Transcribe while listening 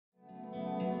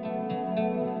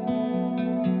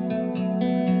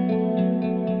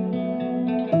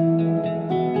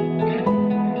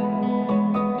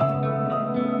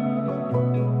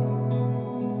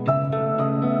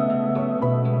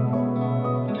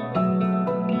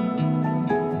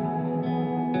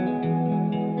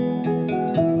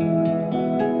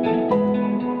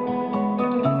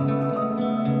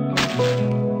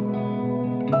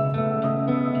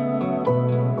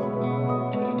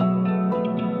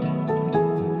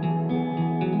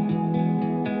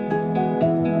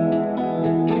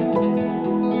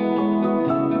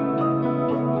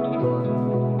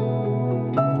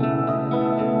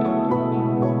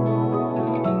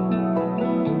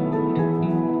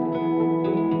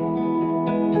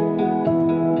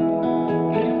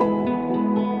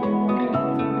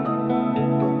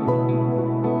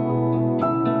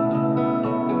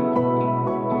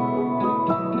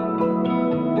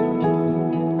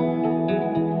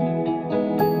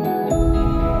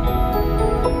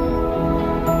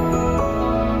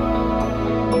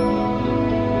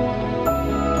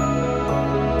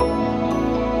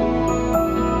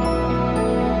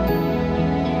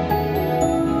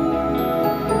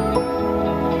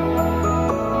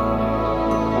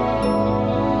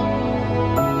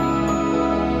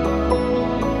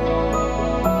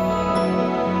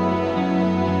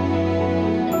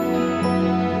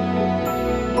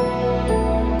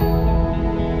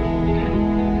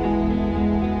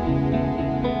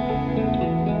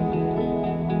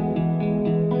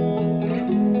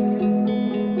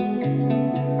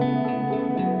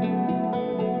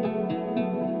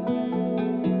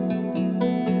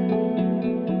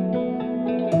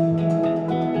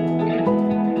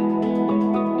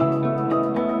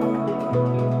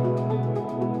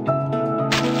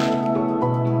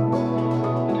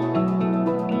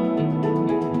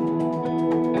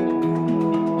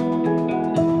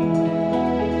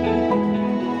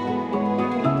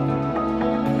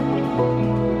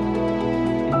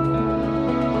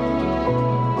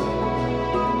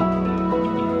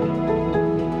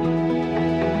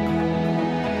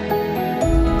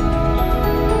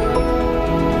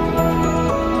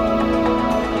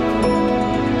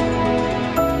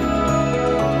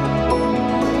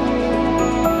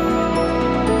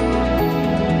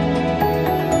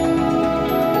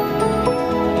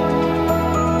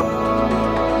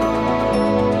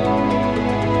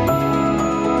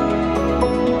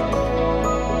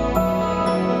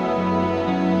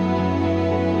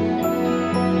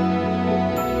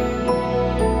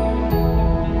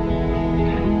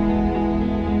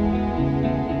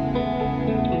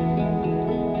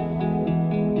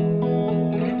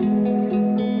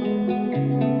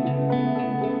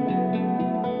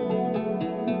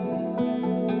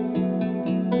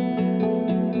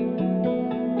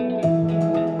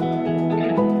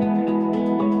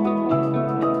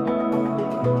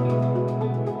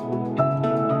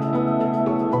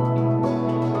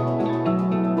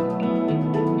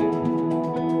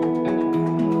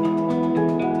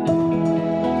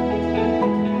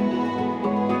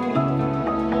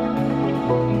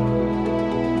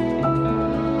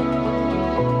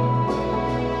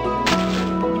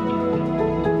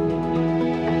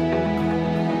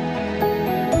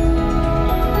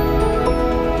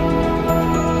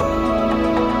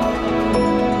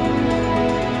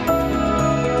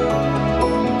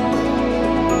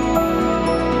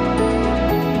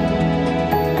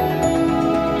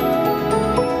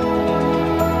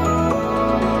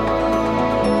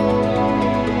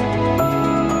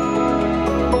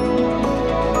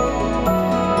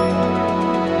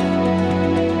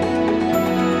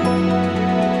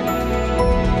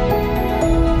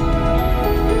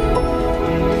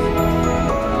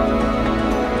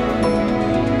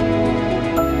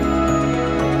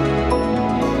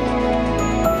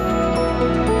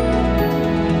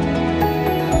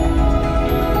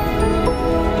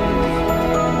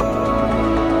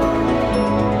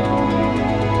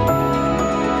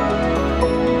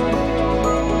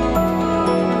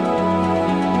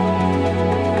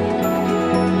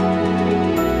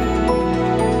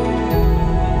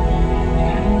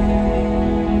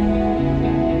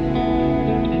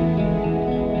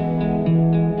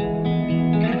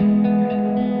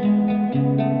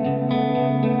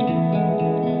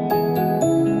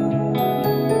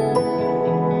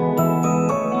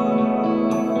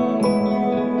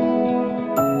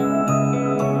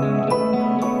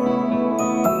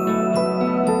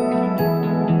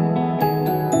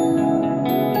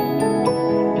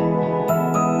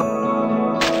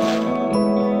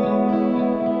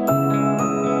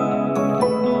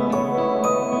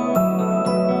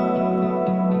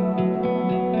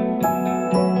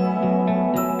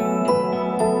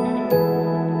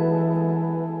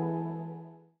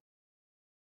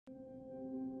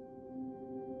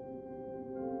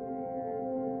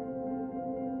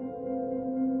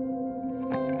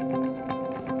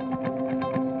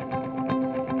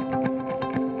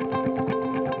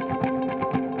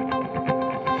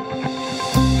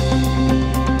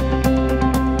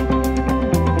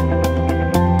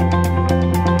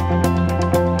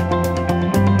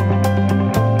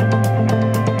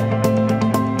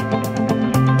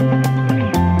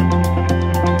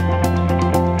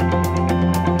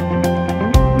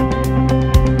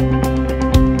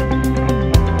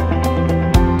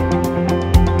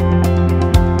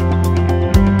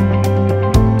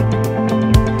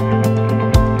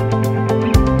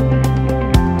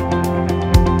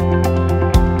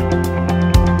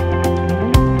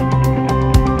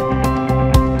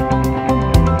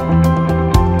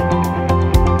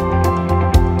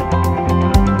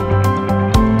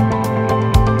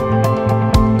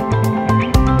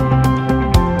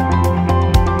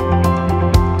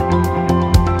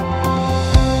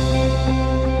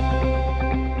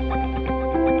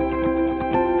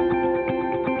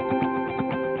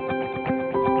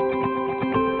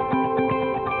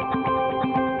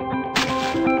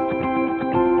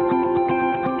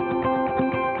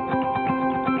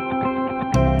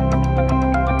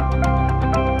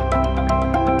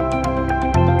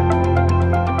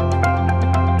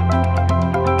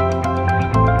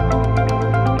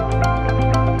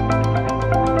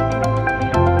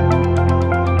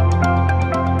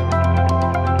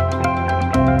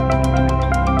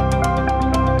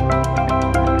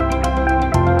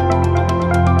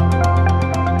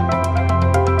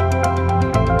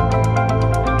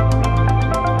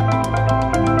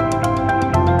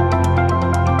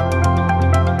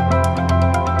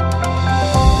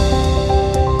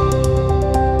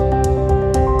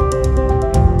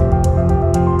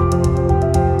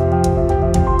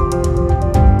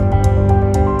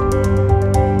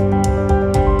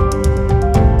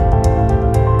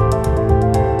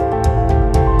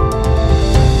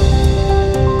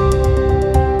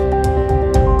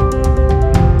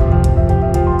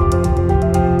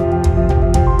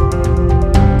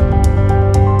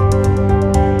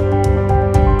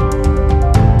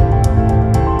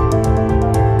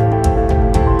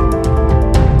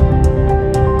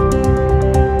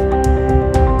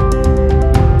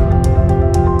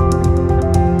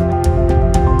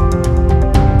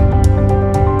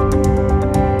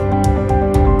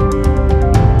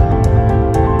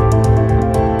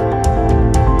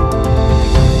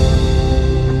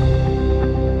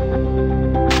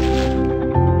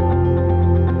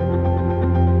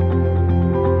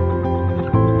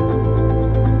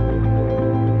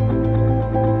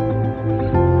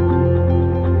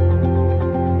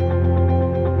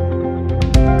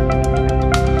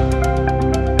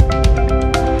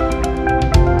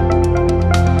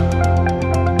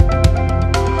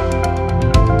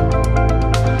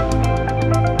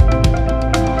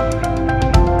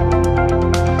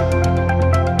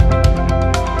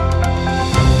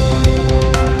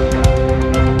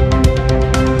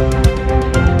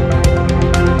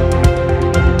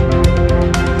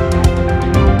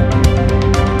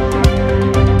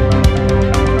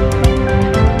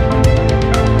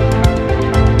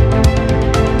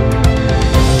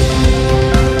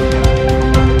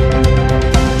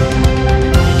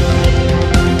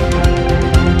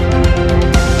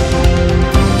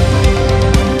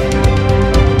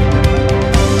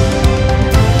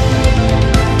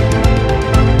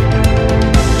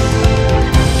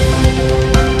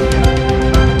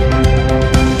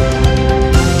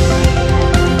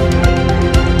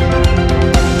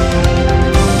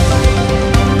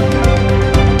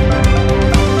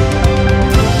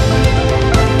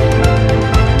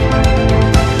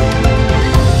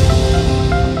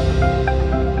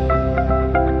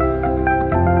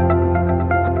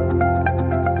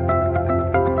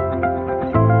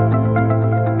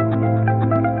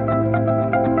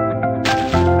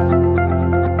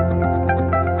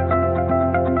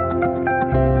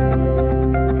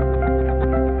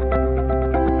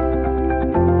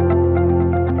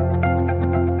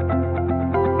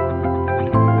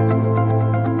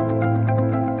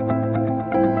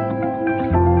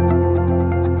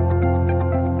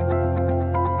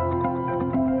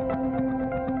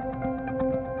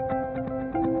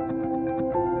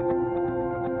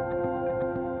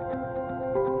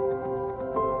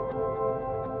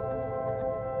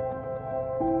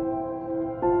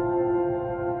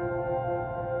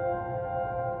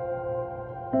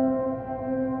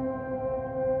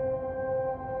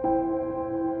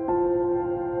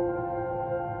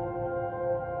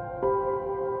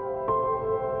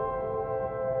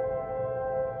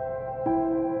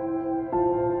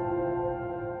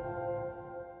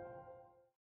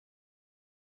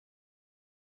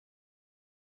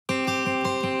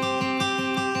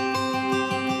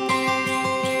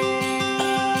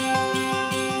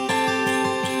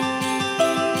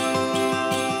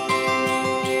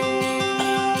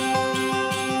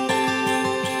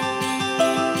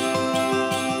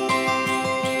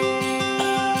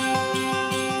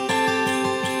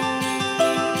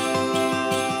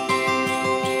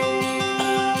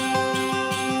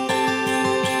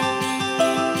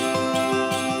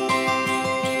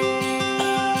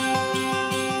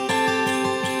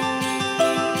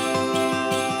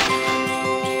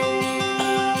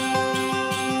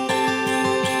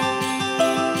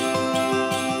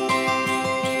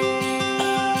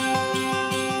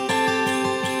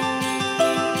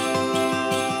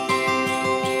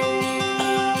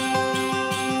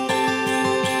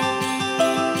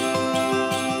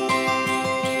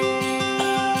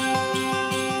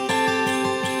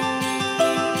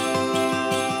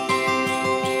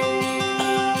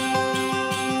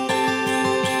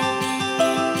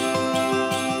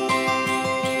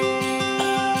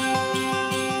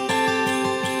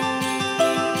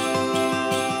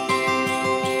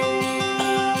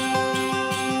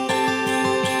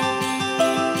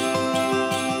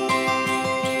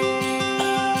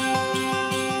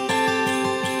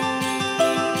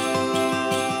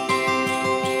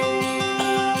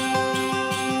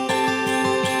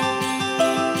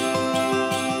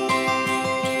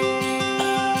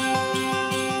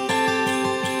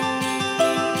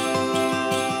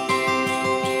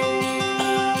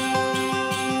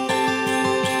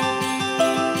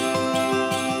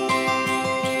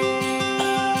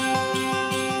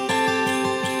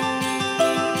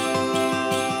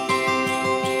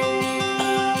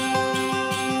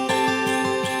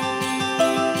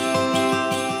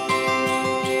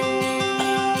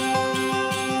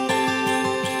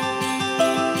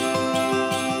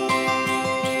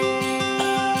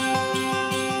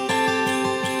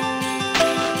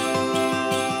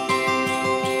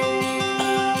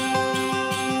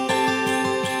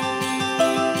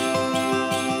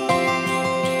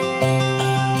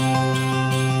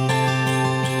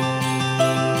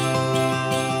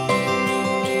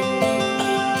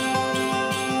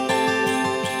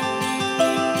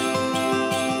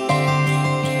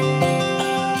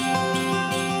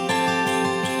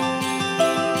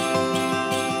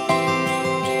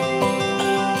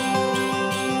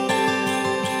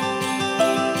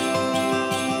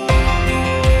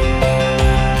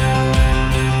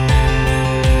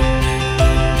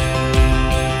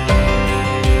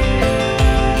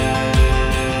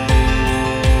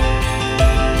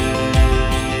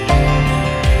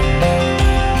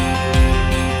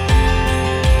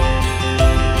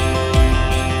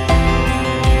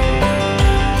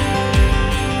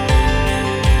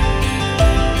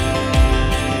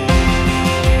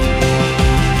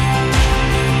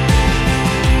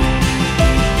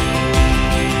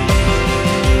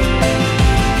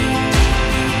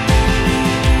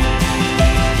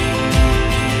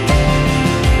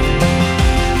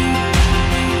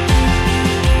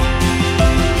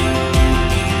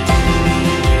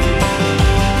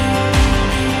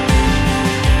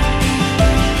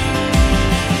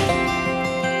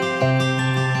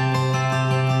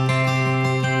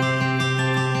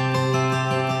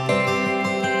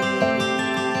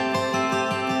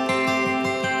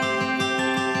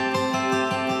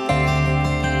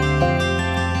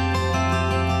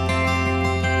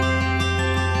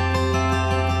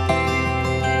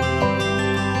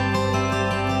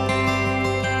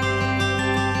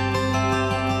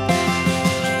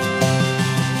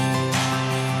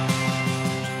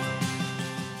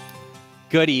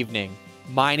Good evening.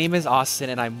 My name is Austin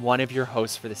and I'm one of your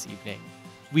hosts for this evening.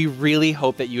 We really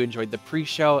hope that you enjoyed the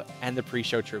pre-show and the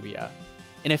pre-show trivia.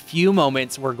 In a few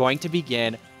moments, we're going to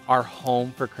begin our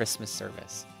Home for Christmas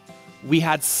service. We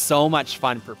had so much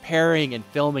fun preparing and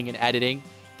filming and editing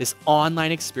this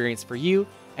online experience for you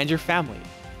and your family.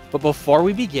 But before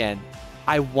we begin,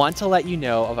 I want to let you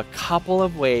know of a couple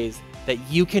of ways that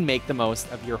you can make the most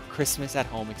of your Christmas at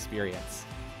home experience.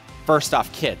 First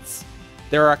off, kids.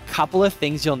 There are a couple of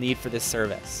things you'll need for this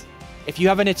service. If you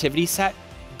have a nativity set,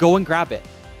 go and grab it,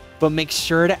 but make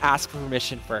sure to ask for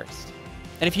permission first.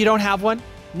 And if you don't have one,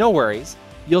 no worries,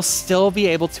 you'll still be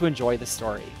able to enjoy the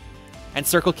story. And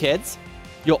Circle Kids,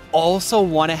 you'll also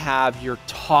want to have your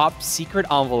top secret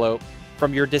envelope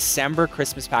from your December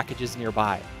Christmas packages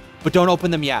nearby, but don't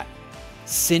open them yet.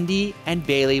 Cindy and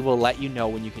Bailey will let you know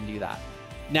when you can do that.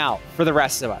 Now, for the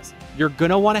rest of us, you're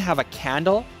gonna want to have a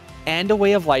candle and a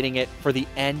way of lighting it for the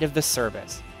end of the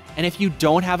service. And if you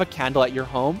don't have a candle at your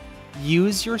home,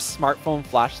 use your smartphone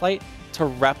flashlight to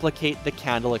replicate the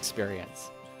candle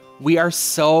experience. We are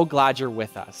so glad you're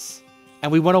with us,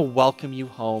 and we want to welcome you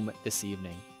home this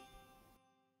evening.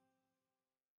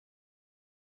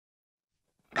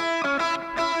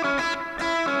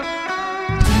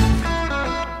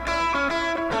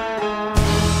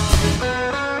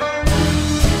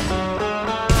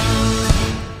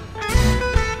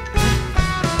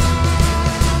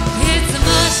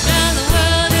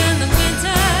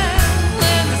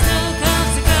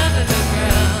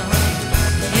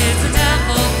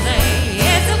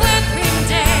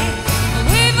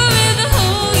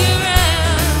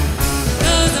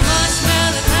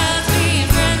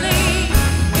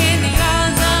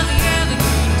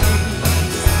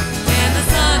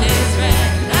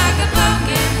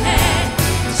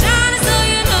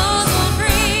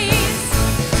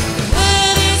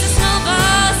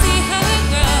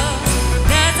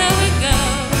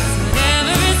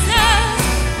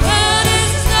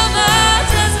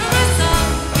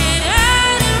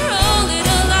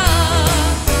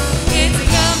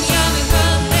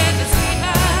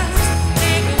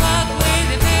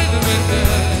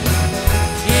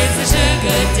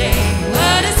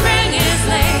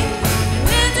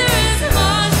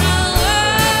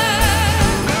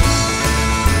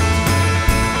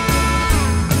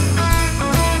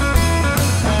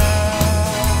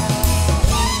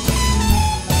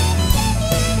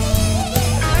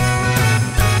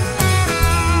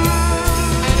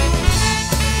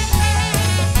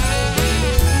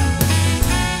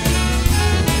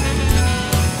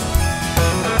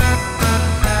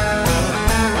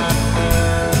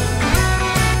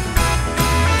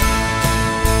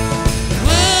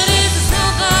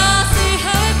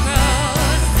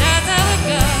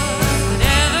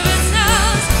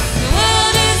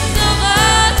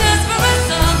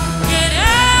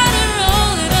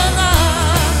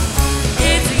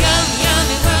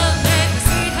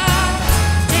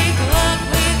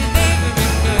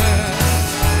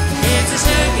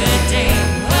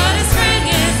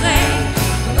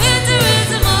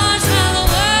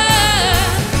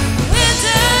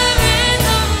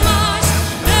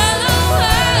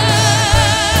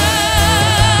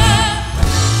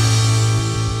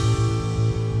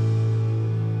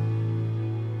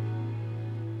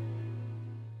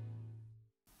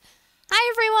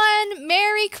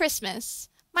 Christmas.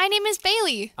 My name is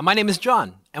Bailey. And my name is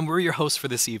John, and we're your hosts for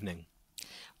this evening.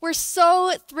 We're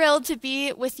so thrilled to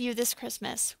be with you this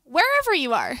Christmas, wherever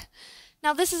you are.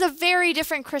 Now, this is a very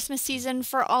different Christmas season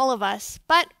for all of us,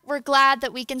 but we're glad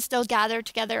that we can still gather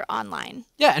together online.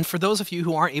 Yeah, and for those of you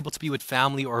who aren't able to be with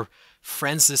family or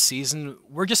friends this season,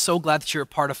 we're just so glad that you're a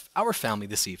part of our family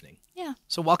this evening. Yeah.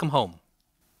 So welcome home.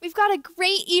 We've got a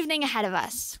great evening ahead of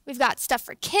us. We've got stuff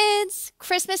for kids,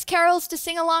 Christmas carols to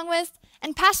sing along with,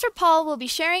 and Pastor Paul will be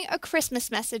sharing a Christmas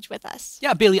message with us.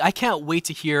 Yeah, Bailey, I can't wait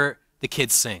to hear the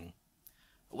kids sing.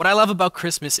 What I love about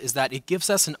Christmas is that it gives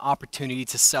us an opportunity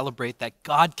to celebrate that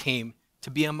God came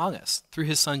to be among us through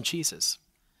his son, Jesus.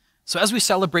 So as we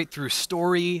celebrate through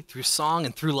story, through song,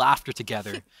 and through laughter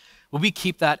together, will we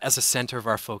keep that as a center of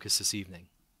our focus this evening?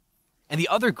 And the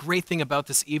other great thing about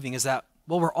this evening is that,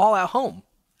 well, we're all at home,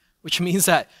 which means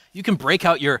that you can break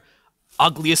out your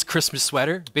ugliest Christmas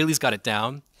sweater. Bailey's got it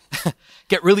down.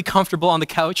 Get really comfortable on the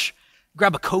couch,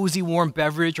 grab a cozy warm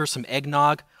beverage or some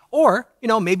eggnog, or,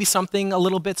 maybe something a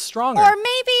little bit stronger. Or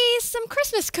maybe some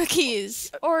Christmas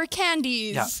cookies or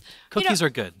candies. Yeah, cookies are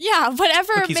good. Yeah,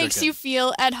 whatever makes you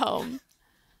feel at home.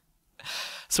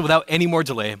 So without any more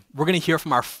delay, we're going to hear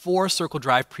from our 4 Circle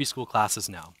Drive preschool classes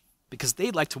now, because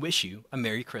they'd like to wish you a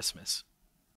Merry Christmas.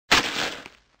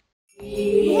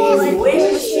 We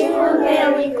wish you a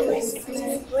Merry Christmas.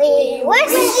 We wish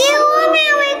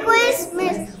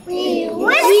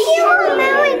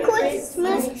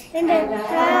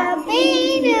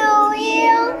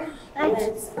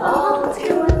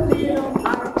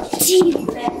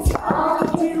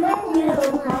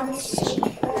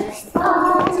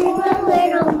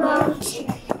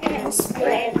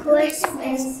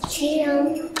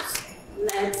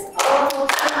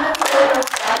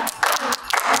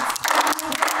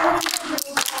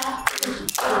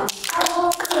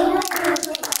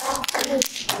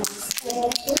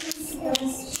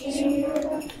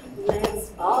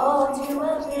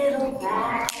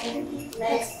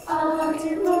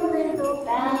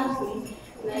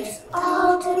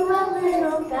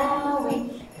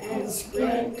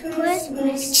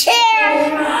Christmas cheer.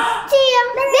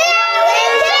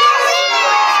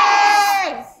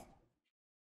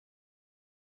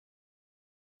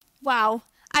 Wow,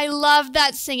 I loved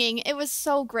that singing. It was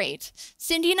so great.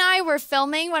 Cindy and I were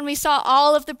filming when we saw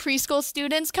all of the preschool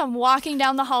students come walking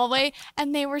down the hallway,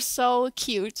 and they were so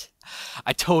cute.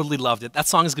 I totally loved it. That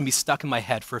song is going to be stuck in my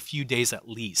head for a few days at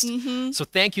least. So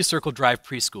thank you, Circle Drive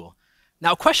Preschool.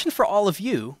 Now, a question for all of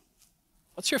you.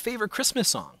 What's your favorite Christmas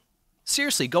song?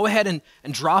 Seriously, go ahead and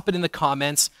drop it in the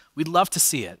comments. We'd love to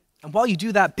see it. And while you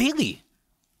do that, Bailey,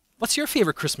 what's your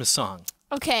favorite Christmas song?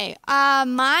 Okay,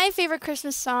 my favorite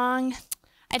Christmas song,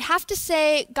 I'd have to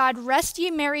say God Rest Ye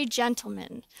Merry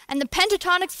Gentlemen. And the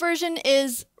Pentatonics version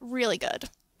is really good.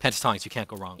 Pentatonics, you can't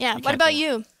go wrong. Yeah, what about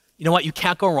you? You know what? You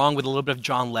can't go wrong with a little bit of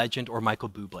John Legend or Michael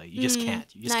Bublé. You just can't.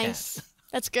 You just Nice. can't.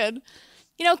 That's good.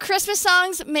 You know, Christmas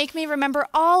songs make me remember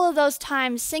all of those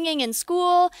times singing in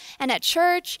school and at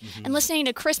church and listening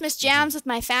to Christmas jams with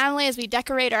my family as we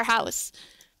decorate our house.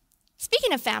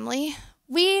 Speaking of family,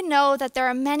 we know that there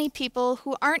are many people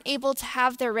who aren't able to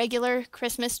have their regular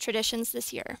Christmas traditions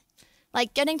this year,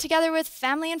 like getting together with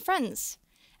family and friends.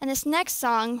 And this next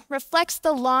song reflects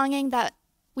the longing that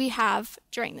we have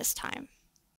during this time.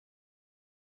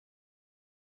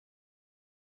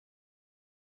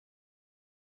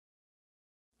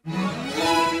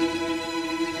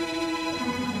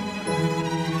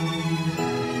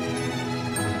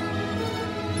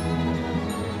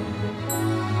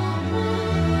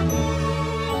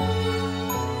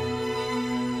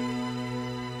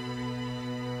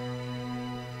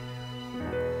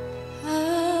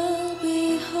 I'll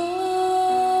be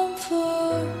home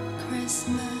for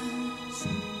Christmas.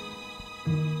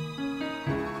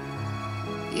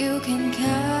 You can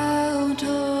count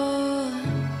on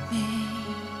me.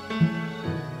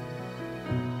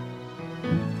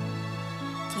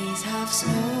 Please have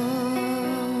snow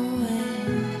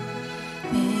and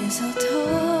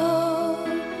mistletoe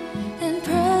and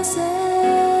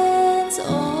presents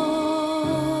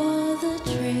on the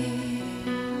tree.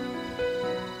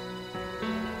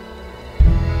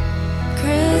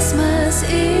 Christmas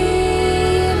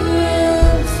Eve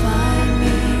will find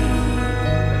me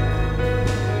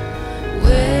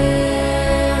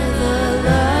where the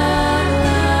love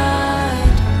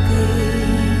light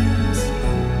gleams.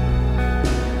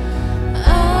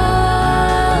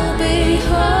 I'll be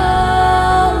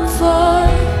home for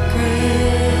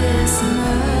Christmas,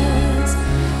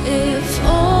 if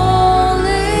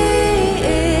only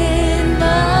in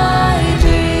my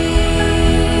dreams.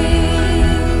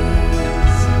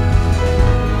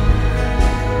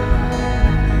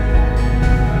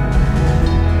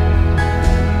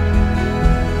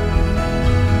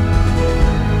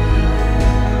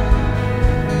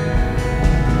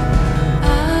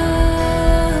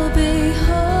 I'll be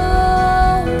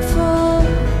home for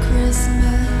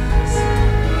Christmas.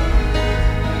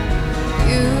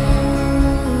 You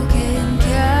can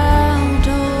count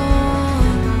on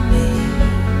me.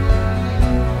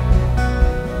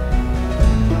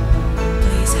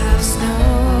 Please have snow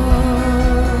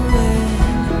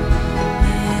and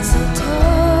mistletoe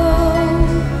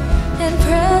and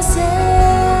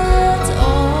presents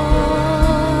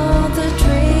on the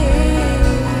tree.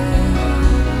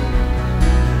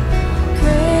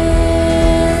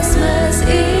 Christmas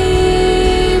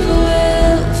Eve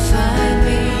will find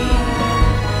me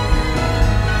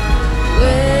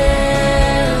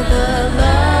where the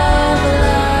love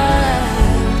light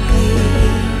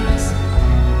gleams.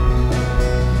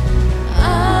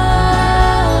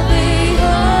 I'll be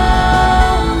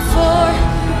home for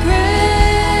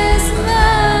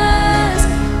Christmas,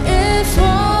 if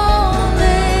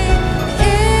only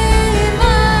in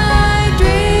my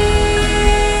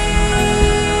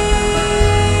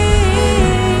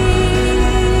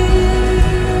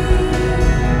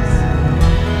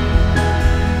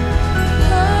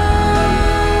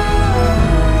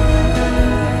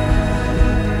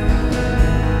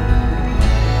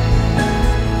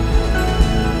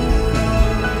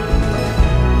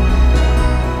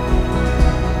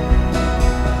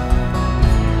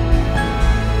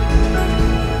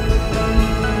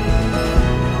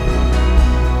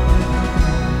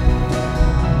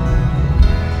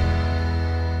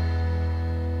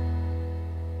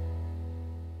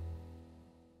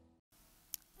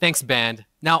Thanks, band.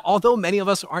 Now, although many of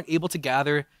us aren't able to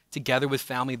gather together with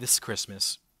family this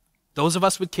Christmas, those of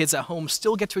us with kids at home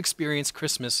still get to experience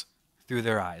Christmas through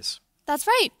their eyes. That's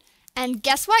right. And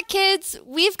guess what, kids?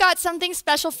 We've got something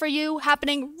special for you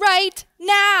happening right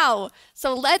now.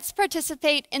 So let's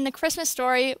participate in the Christmas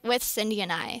story with Cindy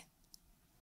and I.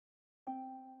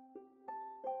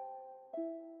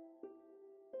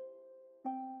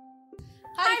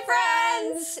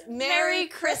 friends, Merry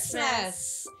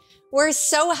Christmas! We're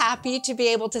so happy to be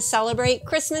able to celebrate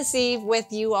Christmas Eve with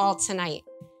you all tonight.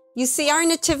 You see our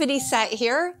nativity set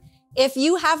here? If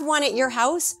you have one at your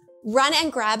house, run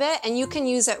and grab it and you can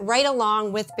use it right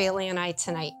along with Bailey and I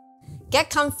tonight. Get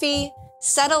comfy,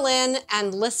 settle in,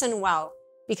 and listen well,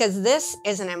 because this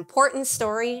is an important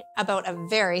story about a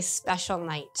very special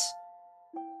night.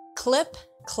 Clip,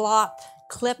 clop,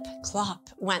 clip, clop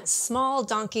went Small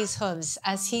Donkey's hooves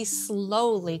as he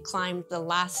slowly climbed the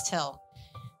last hill.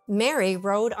 Mary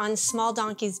rode on Small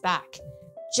Donkey's back.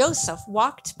 Joseph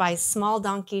walked by Small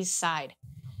Donkey's side.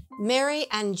 Mary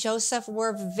and Joseph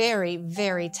were very,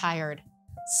 very tired.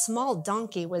 Small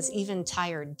Donkey was even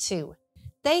tired too.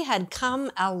 They had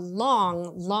come a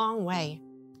long, long way.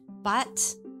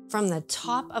 But from the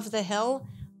top of the hill,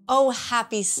 oh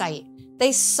happy sight,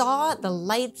 they saw the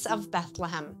lights of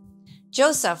Bethlehem.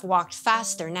 Joseph walked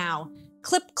faster now.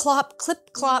 Clip, clop,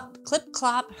 clip,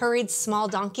 clop, hurried Small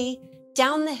Donkey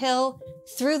down the hill,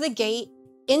 through the gate,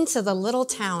 into the little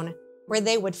town where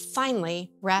they would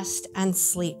finally rest and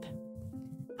sleep.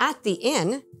 At the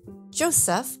inn,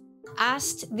 Joseph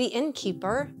asked the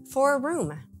innkeeper for a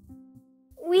room.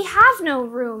 We have no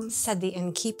room, Said the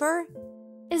innkeeper.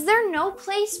 Is there no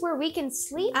place where we can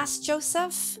sleep? Asked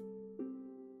Joseph.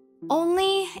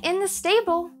 Only in the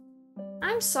stable.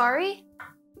 I'm sorry.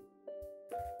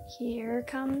 Here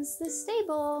comes the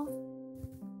stable.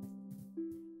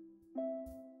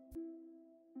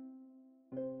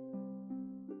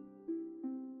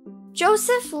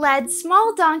 Joseph led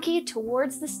Small Donkey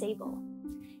towards the stable.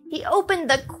 He opened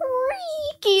the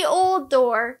creaky old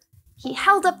door. He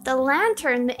held up the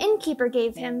lantern the innkeeper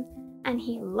gave him, and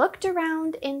he looked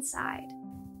around inside.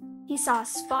 He saw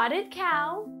Spotted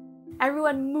Cow.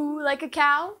 Everyone moo like a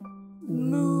cow.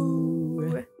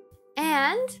 Moo.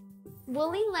 And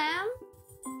Woolly Lamb.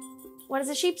 What does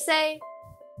a sheep say?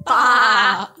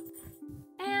 Bah!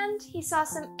 And he saw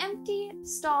some empty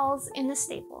stalls in the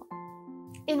stable.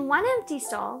 In one empty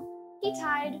stall, he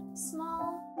tied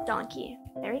Small Donkey.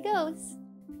 There he goes.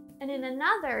 And in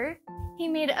another, he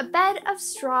made a bed of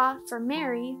straw for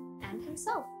Mary and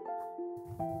himself.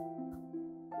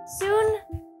 Soon,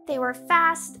 they were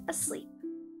fast asleep.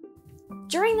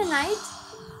 During the night,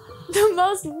 the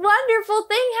most wonderful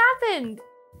thing happened.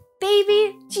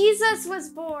 Baby Jesus was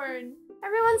born.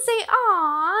 Everyone say,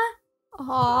 "Aww."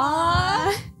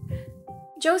 Aww.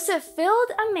 Joseph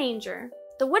filled a manger,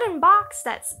 the wooden box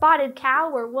that Spotted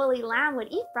Cow or Woolly Lamb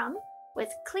would eat from, with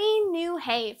clean new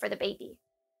hay for the baby.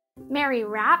 Mary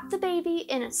wrapped the baby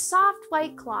in a soft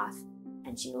white cloth,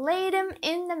 and she laid him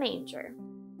in the manger.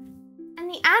 And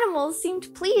the animals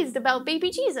seemed pleased about baby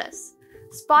Jesus.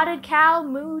 Spotted Cow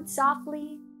mooed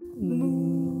softly,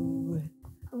 moo.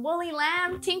 Woolly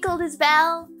Lamb tinkled his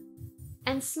bell,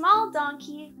 and Small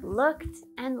Donkey looked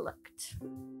and looked.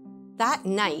 That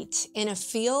night, in a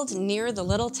field near the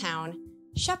little town,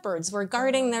 shepherds were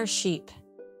guarding their sheep.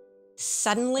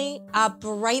 Suddenly, a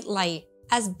bright light,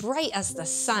 as bright as the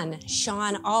sun,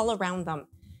 shone all around them.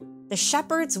 The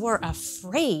shepherds were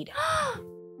afraid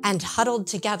and huddled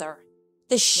together.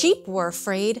 The sheep were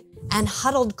afraid and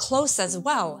huddled close as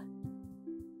well.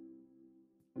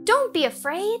 "Don't be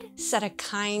afraid," Said a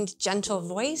kind, gentle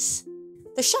voice.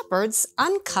 The shepherds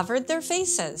uncovered their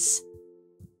faces,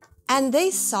 and they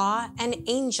saw an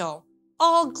angel,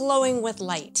 all glowing with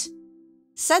light.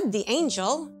 Said the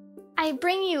angel, "I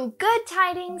bring you good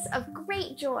tidings of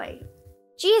great joy.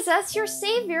 Jesus, your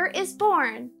Savior, is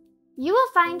born. You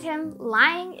will find him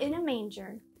lying in a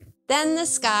manger." Then the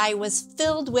sky was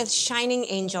filled with shining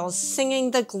angels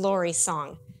singing the glory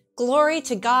song. Glory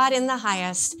to God in the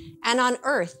highest, and on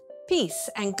earth peace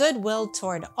and goodwill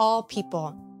toward all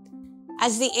people.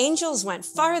 As the angels went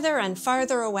farther and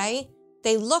farther away,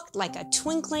 they looked like a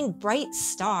twinkling bright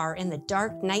star in the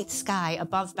dark night sky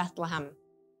above Bethlehem.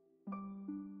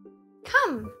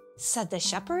 "Come, Said the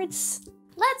shepherds.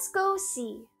 let's go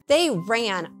see." They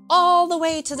ran all the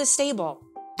way to the stable,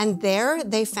 and there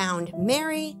they found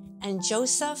Mary and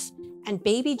Joseph and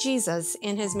baby Jesus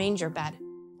in his manger bed.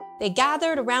 They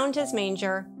gathered around his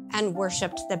manger and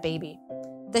worshiped the baby.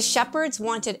 The shepherds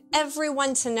wanted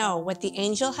everyone to know what the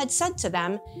angel had said to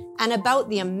them and about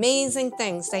the amazing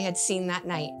things they had seen that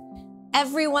night.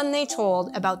 Everyone they told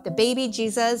about the baby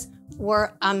Jesus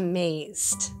were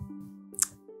amazed.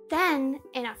 Then,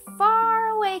 in a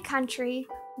faraway country,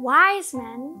 wise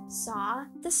men saw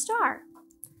the star.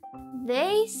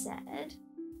 They said,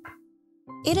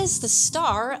 "It is the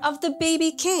star of the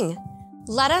baby king.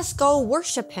 Let us go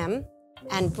worship him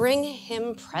and bring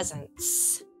him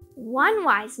presents." One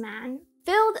wise man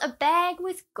filled a bag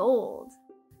with gold.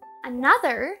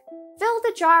 Another filled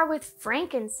a jar with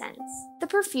frankincense, the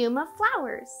perfume of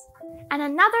flowers, and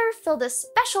another filled a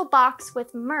special box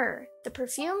with myrrh, the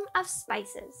perfume of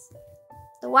spices.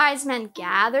 The wise men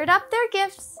gathered up their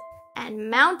gifts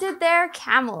and mounted their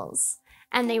camels,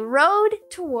 and they rode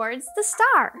towards the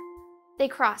star. They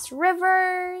crossed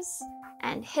rivers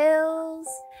and hills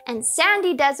and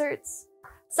sandy deserts.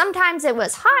 Sometimes it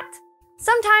was hot,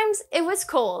 sometimes it was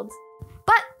cold,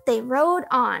 but they rode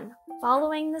on,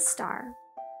 following the star.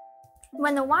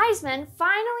 When the wise men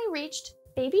finally reached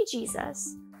baby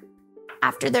Jesus,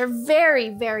 after their very,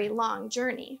 very long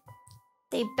journey,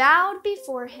 they bowed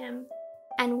before him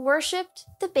and worshipped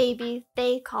the baby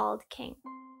they called king.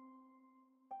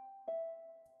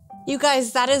 You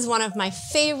guys, that is one of my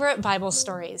favorite Bible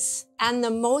stories. And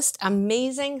the most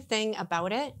amazing thing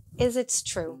about it is it's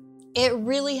true. It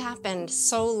really happened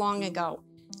so long ago.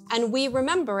 And we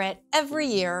remember it every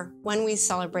year when we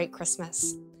celebrate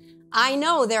Christmas. I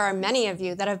know there are many of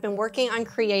you that have been working on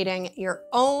creating your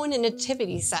own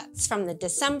nativity sets from the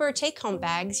December take-home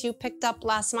bags you picked up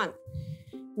last month.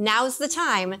 Now's the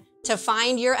time to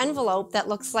find your envelope that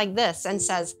looks like this and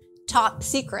says, Top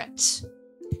Secret.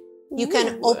 You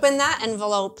can open that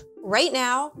envelope right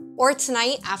now or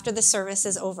tonight after the service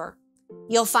is over.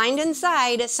 You'll find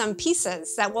inside some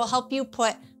pieces that will help you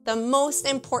put the most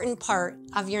important part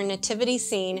of your nativity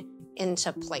scene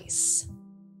into place.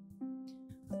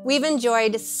 We've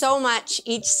enjoyed so much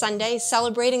each Sunday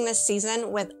celebrating this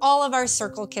season with all of our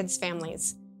Circle Kids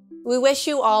families. We wish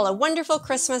you all a wonderful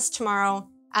Christmas tomorrow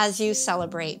as you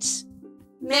celebrate.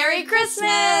 Merry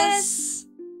Christmas!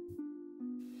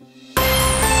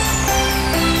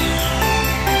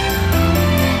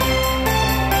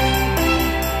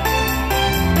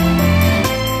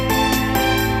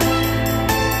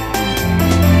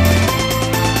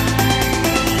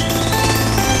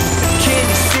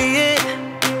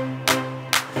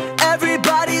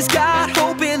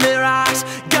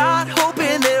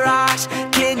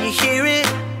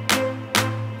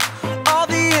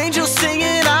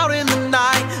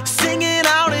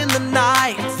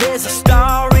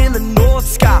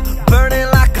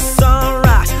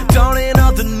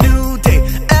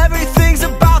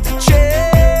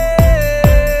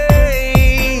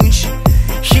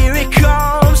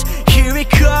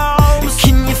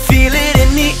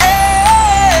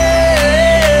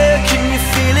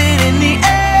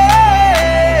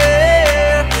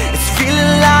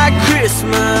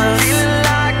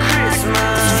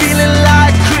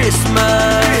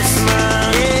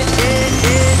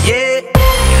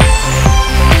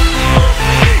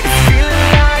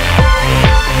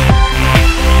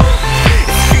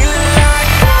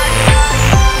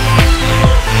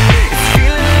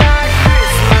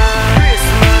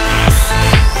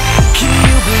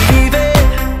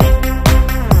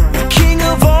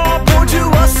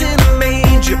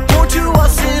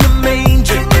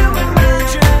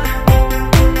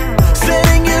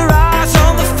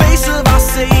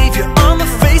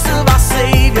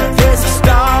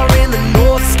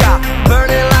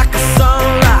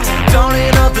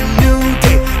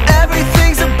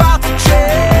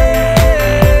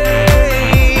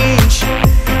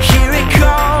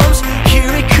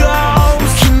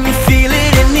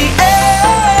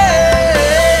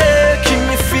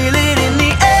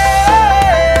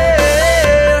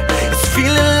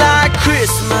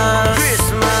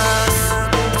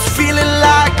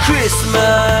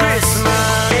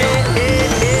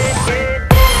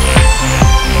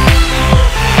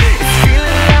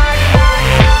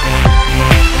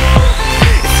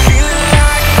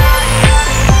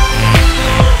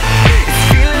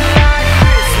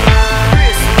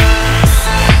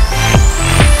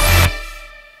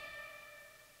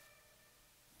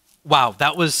 Wow,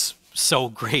 that was so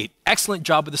great. Excellent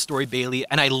job with the story, Bailey.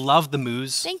 And I love the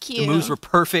moves. Thank you. The moves were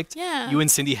perfect. Yeah. You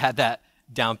and Cindy had that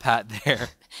down pat there.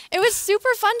 It was super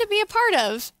fun to be a part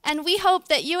of, and we hope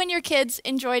that you and your kids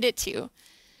enjoyed it too.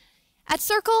 At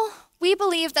Circle, we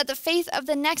believe that the faith of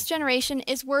the next generation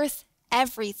is worth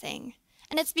everything.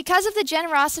 And it's because of the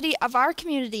generosity of our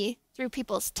community through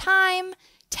people's time,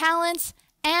 talents,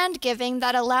 and giving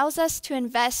that allows us to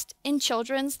invest in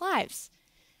children's lives.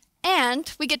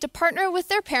 And we get to partner with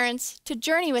their parents to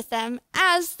journey with them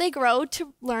as they grow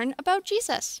to learn about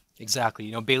Jesus. Exactly.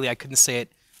 You know, Bailey, I couldn't say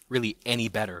it really any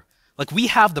better. Like, we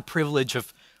have the privilege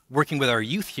of working with our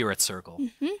youth here at Circle.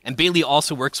 And Bailey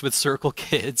also works with Circle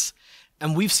Kids.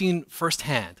 And we've seen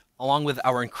firsthand, along with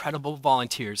our incredible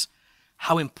volunteers,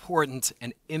 how important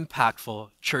and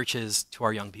impactful church is to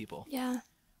our young people. Yeah.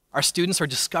 Our students are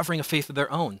discovering a faith of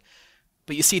their own.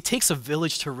 But you see, it takes a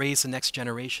village to raise the next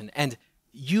generation. And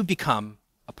you become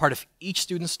a part of each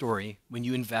student's story when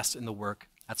you invest in the work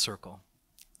at Circle.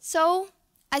 So,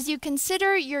 as you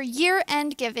consider your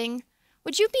year-end giving,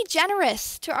 would you be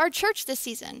generous to our church this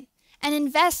season and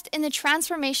invest in the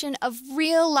transformation of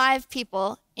real live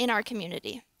people in our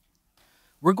community?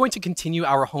 We're going to continue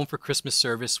our Home for Christmas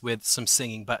service with some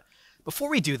singing, but before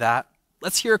we do that,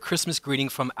 let's hear a Christmas greeting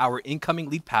from our incoming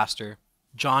lead pastor,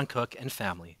 John Cook, and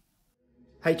family.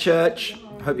 Hey church,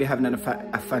 hope you're having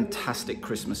a fantastic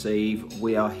Christmas Eve.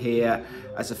 We are here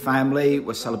as a family.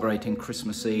 We're celebrating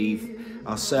Christmas Eve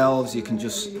ourselves. You can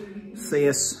just see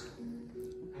us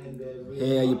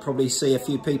here. You probably see a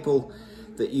few people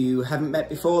that you haven't met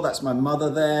before. That's my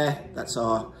mother there. That's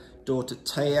our daughter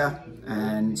Taya.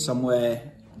 And somewhere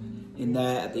in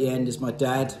there at the end is my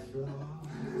dad.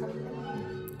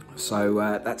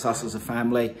 So that's us as a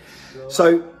family.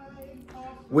 So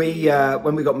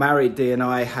when we got married, Dee and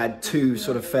I had two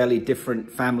sort of fairly different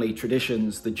family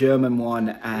traditions, the German one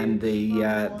and the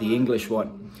English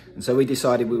one. And so we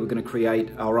decided we were going to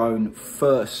create our own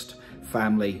first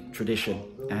family tradition.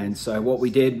 And so what we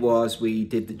did was we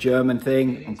did the German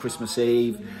thing on Christmas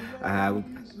Eve.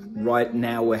 Right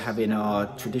now we're having our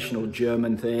traditional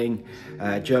German thing,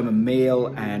 German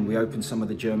meal, and we open some of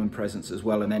the German presents as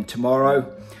well. And then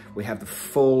tomorrow we have the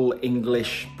full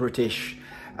English, British,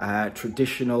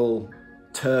 traditional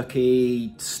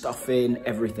turkey, stuffing,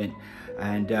 everything,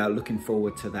 and looking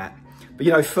forward to that. But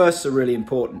you know, firsts are really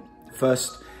important.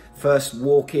 First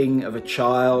walking of a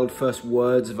child, first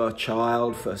words of our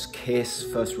child, first kiss,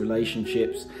 first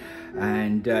relationships,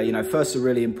 and you know, firsts are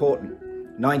really important.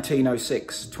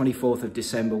 1906, 24th of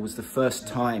December, was the first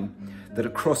time that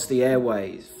across the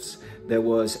airwaves there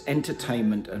was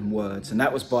entertainment and words, and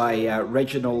that was by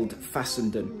Reginald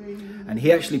Fassenden, and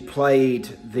he actually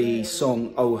played the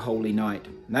song "O Holy Night,"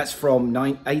 and that's from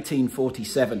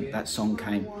 1847. That song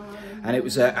came, and it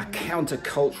was a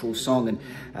counter-cultural song,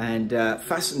 and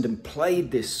Fassenden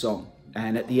played this song,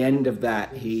 and at the end of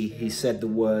that he said the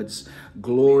words,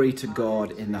 "Glory to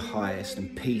God in the highest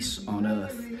and peace on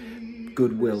earth,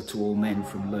 goodwill to all men,"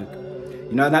 from Luke.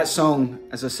 You know, that song,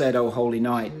 as I said, "O Holy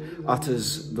Night,"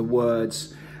 utters the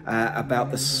words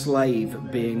about the slave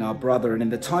being our brother. And in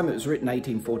the time it was written,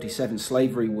 1847,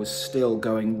 slavery was still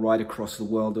going right across the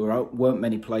world. There weren't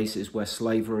many places where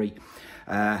slavery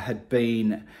had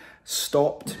been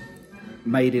stopped,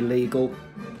 made illegal.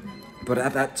 But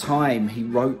at that time, he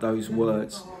wrote those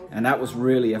words. And that was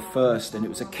really a first, and it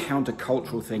was a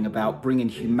countercultural thing about bringing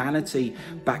humanity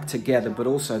back together, but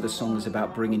also the song is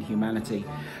about bringing humanity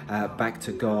back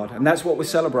to God. And that's what we're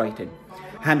celebrating.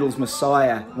 Handel's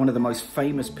Messiah, one of the most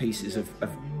famous pieces of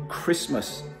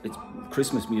Christmas, it's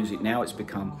Christmas music now it's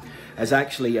become, is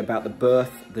actually about the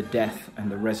birth, the death,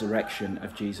 and the resurrection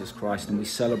of Jesus Christ, and we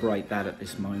celebrate that at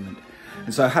this moment.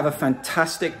 And so have a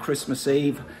fantastic Christmas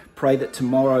Eve. Pray that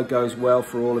tomorrow goes well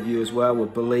for all of you as well. We're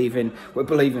believing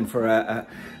for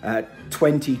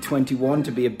 2021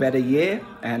 to be a better year,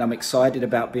 and I'm excited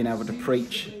about being able to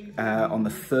preach on the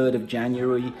 3rd of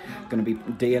January.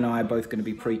 Dee and I are both going to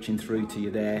be preaching through to you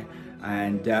there,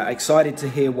 and excited to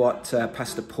hear what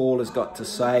Pastor Paul has got to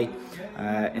say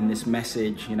in this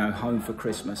message, you know, Home for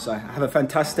Christmas. So have a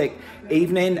fantastic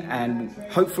evening, and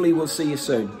hopefully we'll see you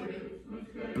soon.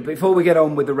 But before we get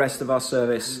on with the rest of our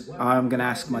service, I'm going to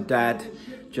ask my dad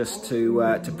just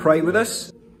to pray with us.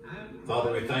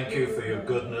 Father, we thank you for your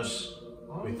goodness.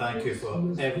 We thank you for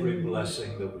every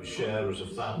blessing that we share as a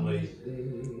family.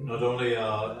 Not only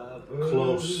our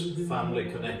close family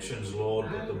connections,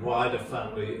 Lord, but the wider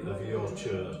family of your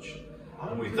church.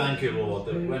 And we thank you, Lord,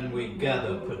 that when we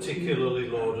gather, particularly,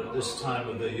 Lord, at this time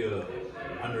of the year,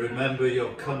 and remember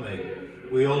your coming,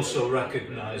 we also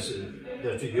recognize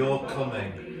that your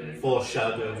coming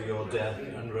foreshadowed your death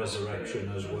and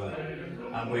resurrection as well.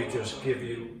 And we just give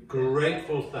you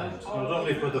grateful thanks, not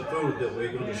only for the food that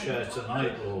we're going to share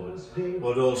tonight, Lord,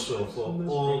 but also for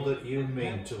all that you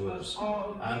mean to us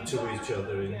and to each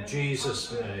other. In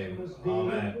Jesus' name,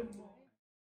 amen.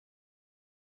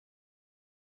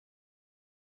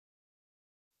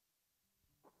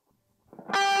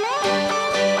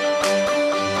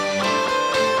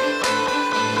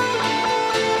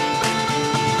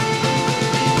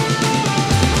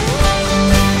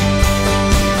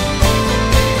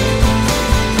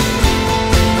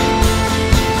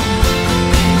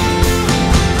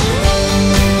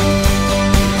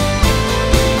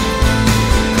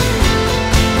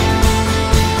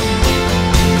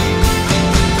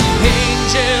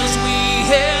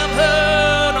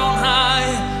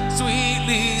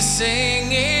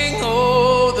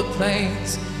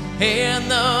 And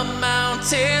the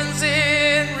mountains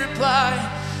in reply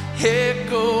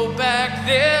echo back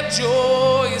their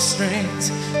joyous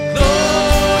strains. Lord,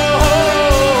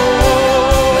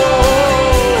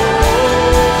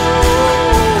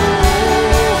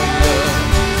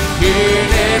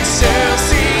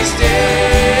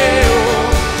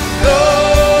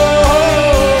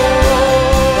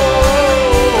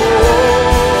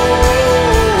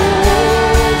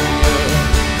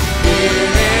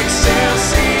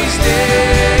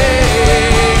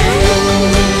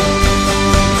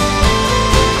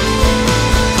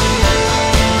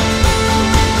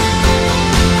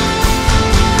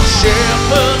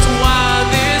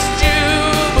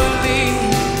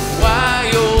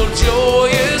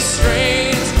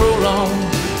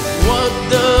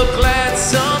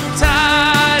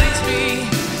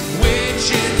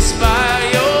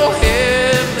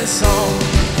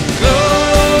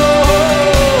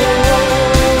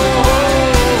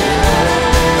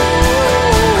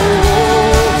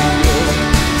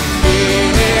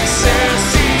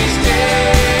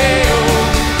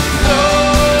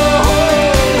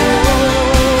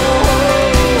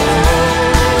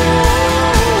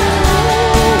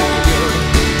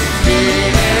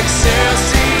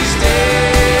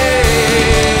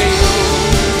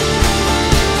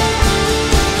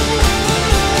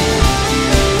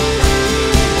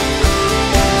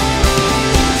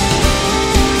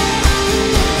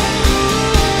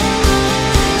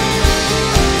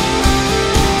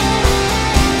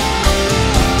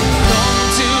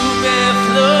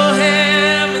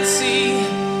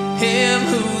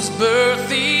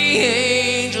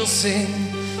 sing.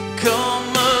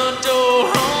 Come adore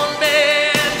on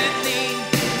bended knee,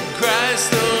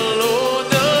 Christ the Lord,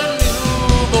 the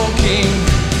newborn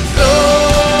King.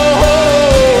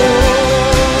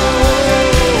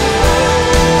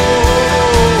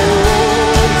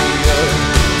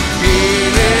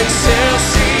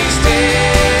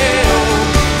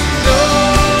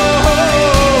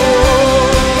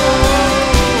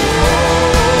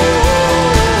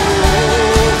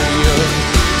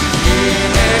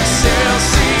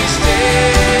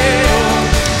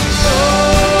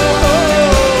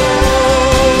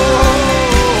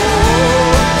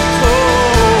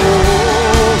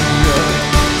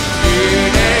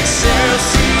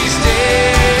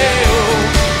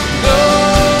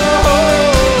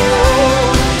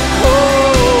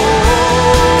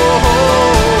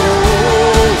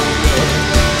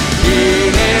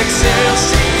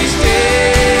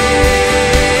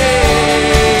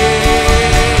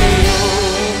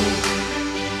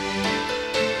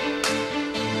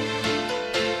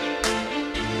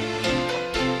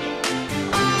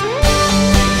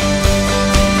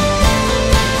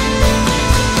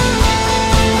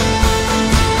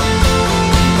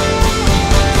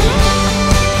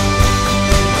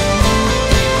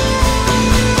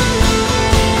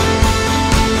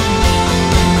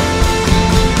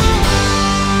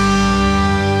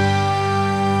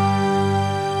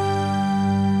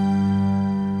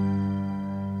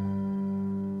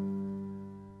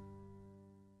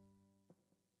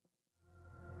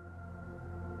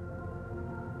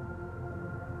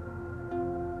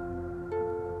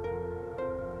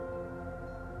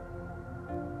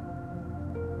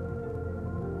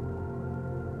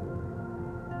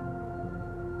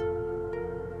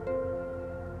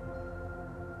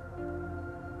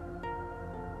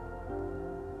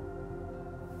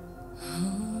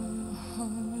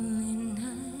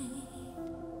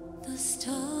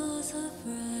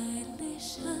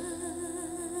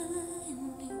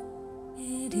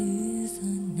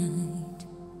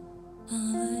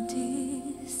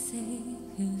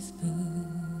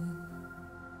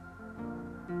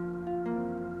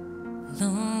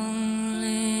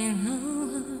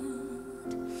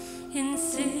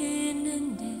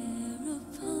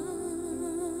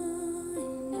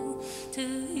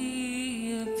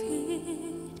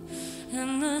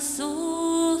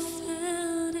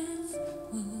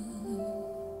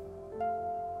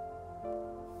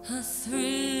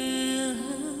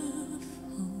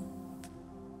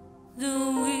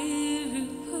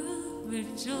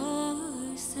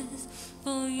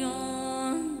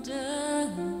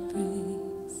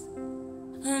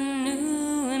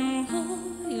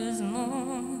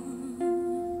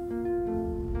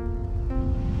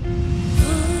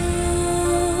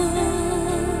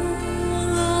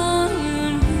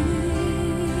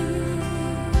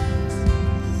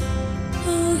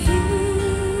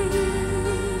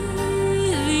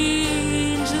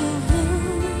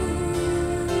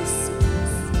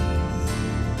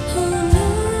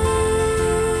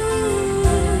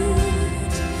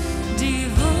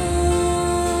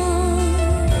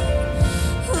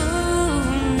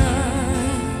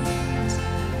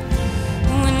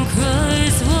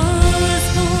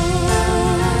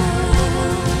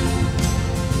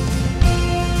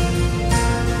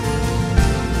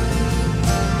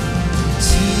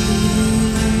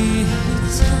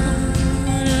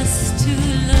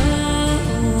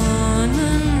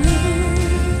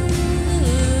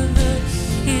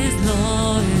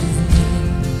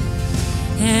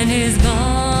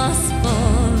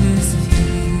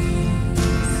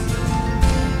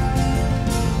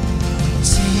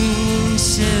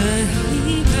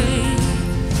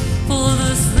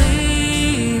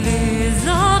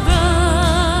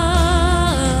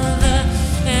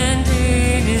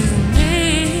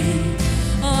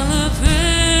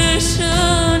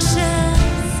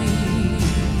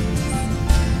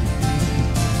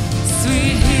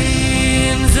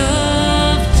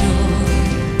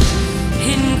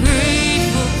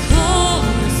 Grateful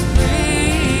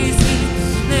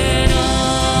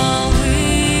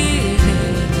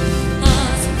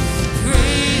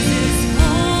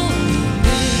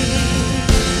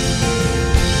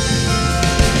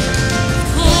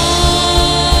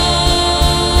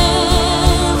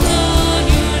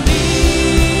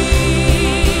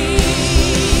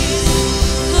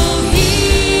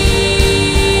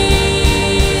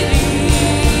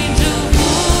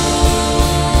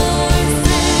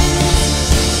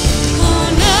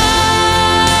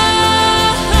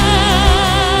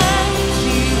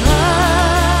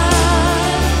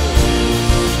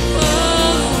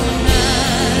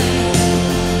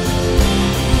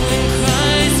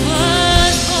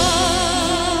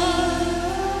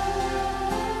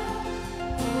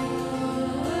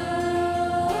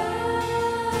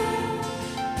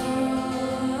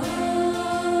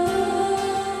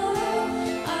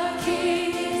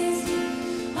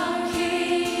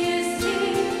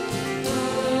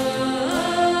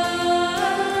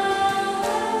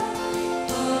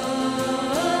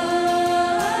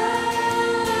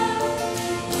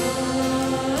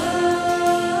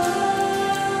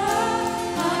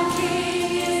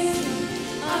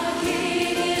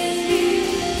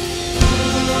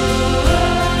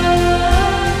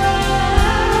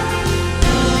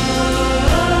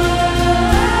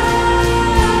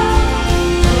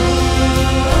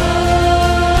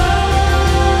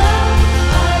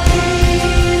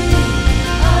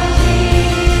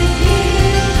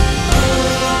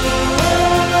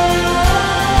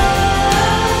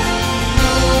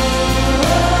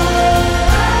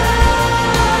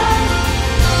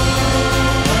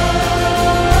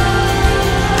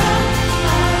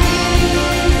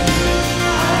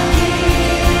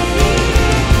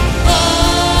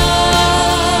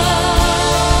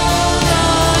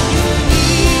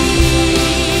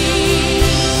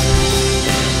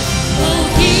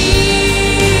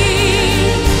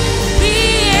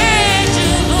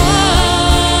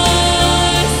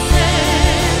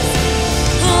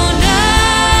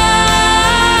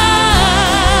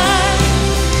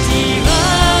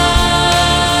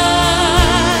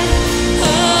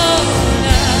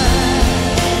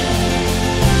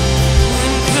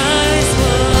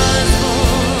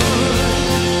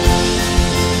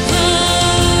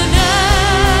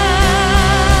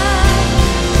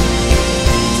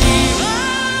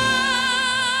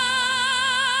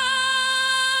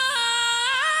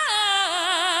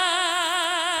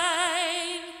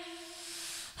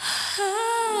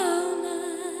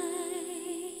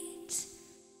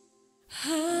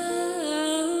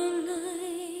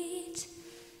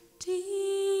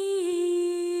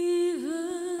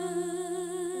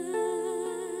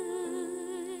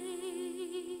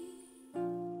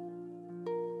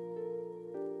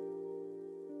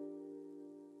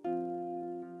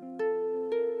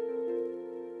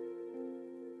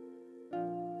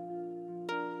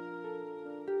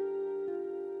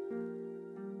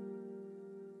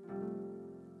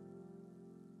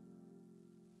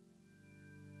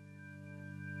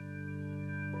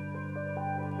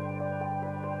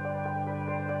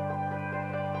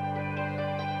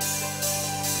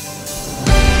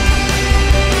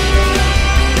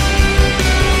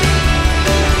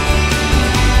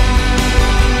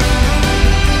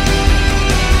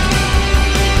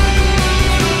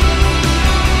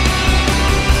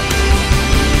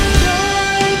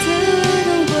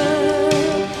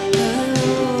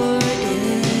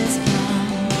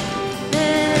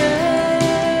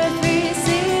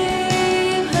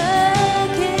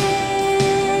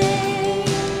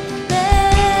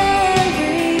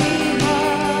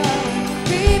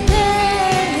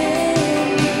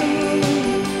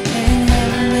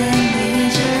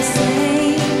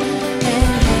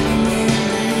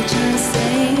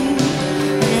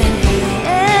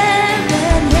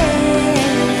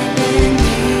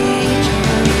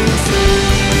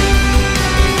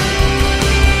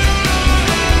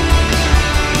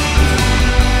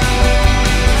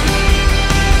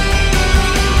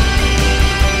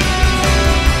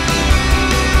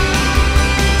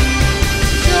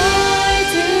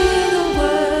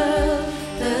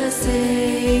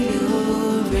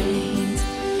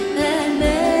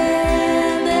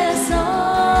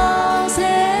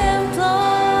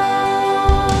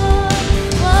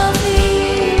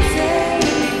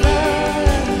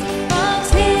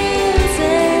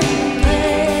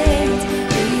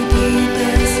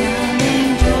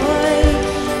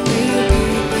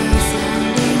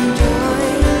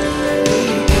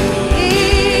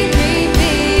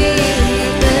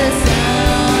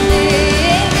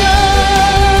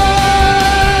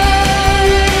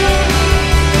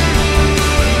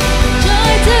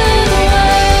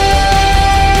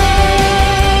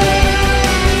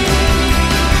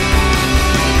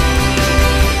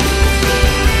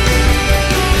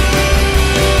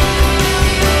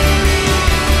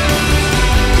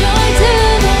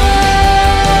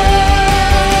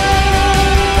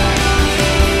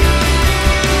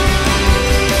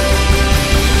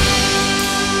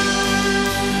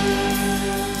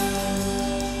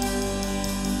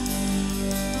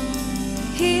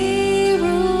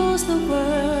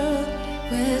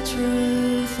with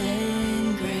truth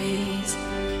and grace,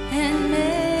 and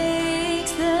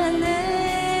makes the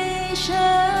nations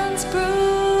prove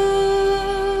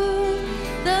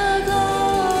the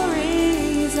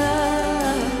glories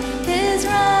of his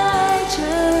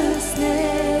righteousness,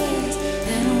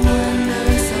 and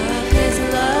wonders of his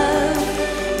love,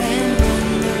 and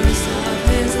wonders of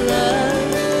his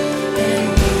love, and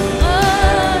wonders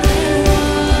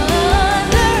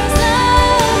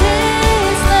of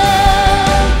his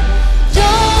love.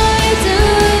 Joy to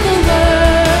the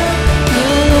world,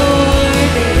 the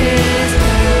Lord is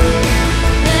come.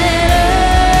 Let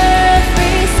earth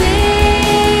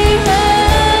receive the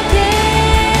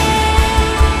King.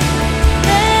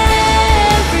 Let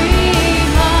every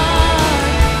heart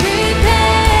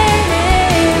prepare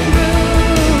His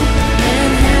room,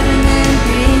 and heaven and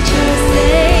nature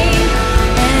sing,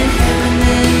 and heaven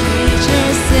and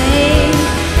nature sing,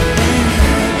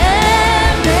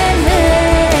 and heaven and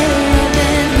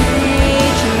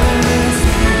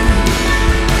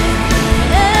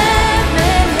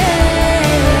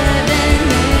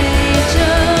nature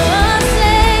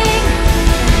sing,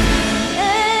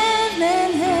 and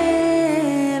heaven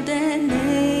and nature sing, and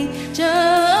nature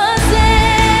sing.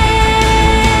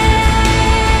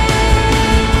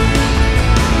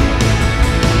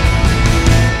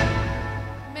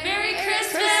 Merry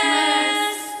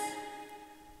Christmas!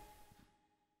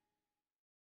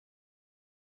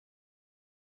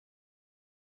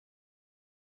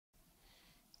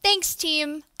 Thanks,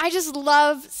 team. I just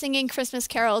love singing Christmas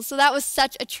carols, so that was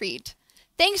such a treat.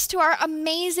 Thanks to our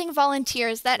amazing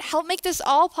volunteers that help make this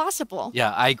all possible.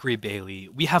 Yeah, I agree, Bailey.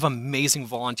 We have amazing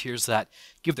volunteers that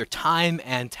give their time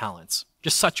and talents.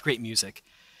 Just such great music.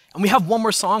 And we have one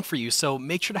more song for you, so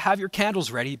make sure to have your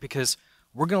candles ready because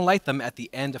we're going to light them at the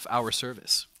end of our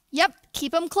service. Yep,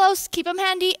 keep them close, keep them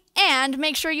handy, and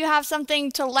make sure you have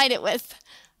something to light it with.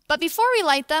 But before we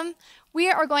light them, we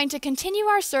are going to continue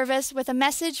our service with a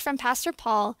message from Pastor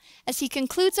Paul as he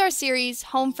concludes our series,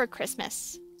 Home for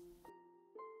Christmas.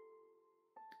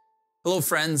 Hello,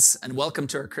 friends, and welcome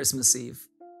to our Christmas Eve.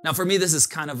 Now, for me, this is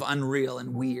kind of unreal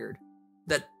and weird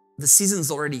that the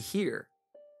season's already here.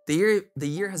 The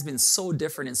year has been so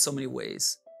different in so many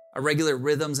ways. Our regular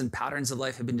rhythms and patterns of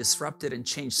life have been disrupted and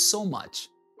changed so much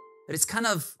that it's kind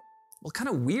of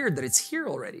weird that it's here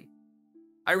already.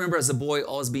 I remember as a boy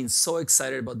always being so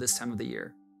excited about this time of the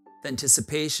year, the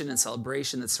anticipation and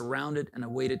celebration that surrounded and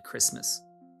awaited Christmas.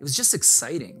 It was just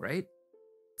exciting, right?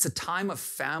 It's a time of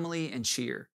family and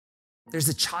cheer. There's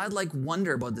a childlike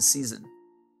wonder about the season.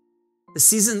 The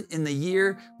season in the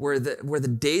year where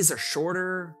the days are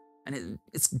shorter and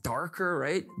it's darker,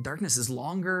 right? Darkness is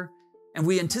longer, and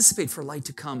we anticipate for light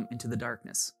to come into the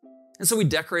darkness. And so we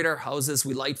decorate our houses,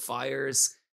 we light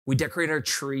fires, we decorate our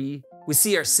tree, we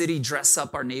see our city dress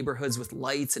up our neighborhoods with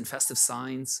lights and festive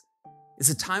signs. It's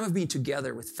a time of being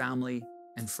together with family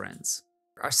and friends.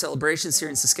 Our celebrations here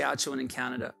in Saskatchewan and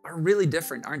Canada are really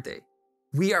different, aren't they?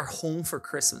 We are home for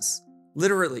Christmas.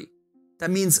 Literally. That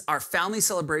means our family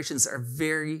celebrations are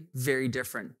very, very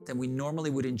different than we normally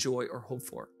would enjoy or hope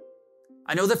for.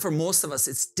 I know that for most of us,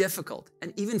 it's difficult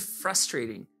and even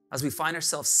frustrating as we find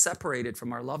ourselves separated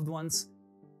from our loved ones,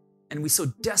 and we so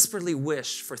desperately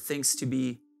wish for things to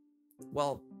be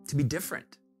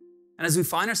different. And as we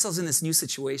find ourselves in this new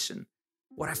situation,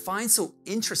 what I find so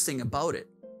interesting about it,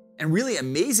 and really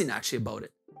amazing actually about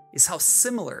it, is how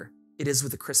similar it is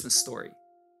with the Christmas story.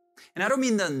 And I don't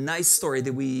mean the nice story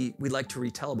that we like to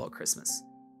retell about Christmas.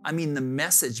 I mean the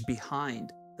message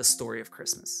behind the story of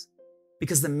Christmas.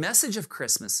 Because the message of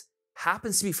Christmas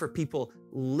happens to be for people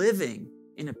living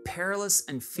in a perilous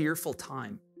and fearful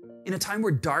time. In a time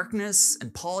where darkness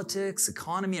and politics,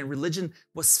 economy, and religion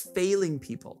was failing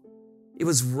people. It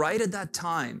was right at that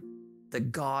time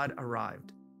that God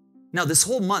arrived. Now, this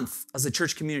whole month as a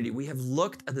church community, we have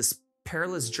looked at this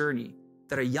perilous journey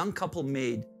that a young couple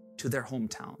made to their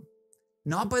hometown.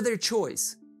 Not by their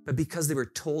choice, but because they were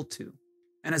told to.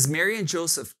 And as Mary and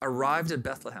Joseph arrived at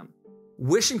Bethlehem,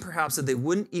 wishing perhaps that they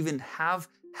wouldn't even have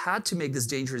had to make this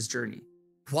dangerous journey,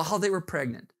 while they were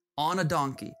pregnant, on a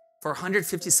donkey, for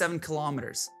 157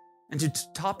 kilometers. And to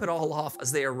top it all off,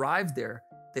 as they arrived there,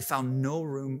 they found no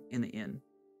room in the inn.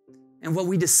 And what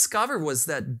we discovered was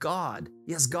that God,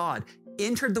 yes, God,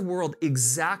 entered the world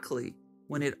exactly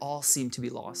when it all seemed to be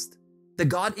lost. That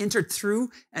God entered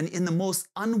through and in the most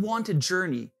unwanted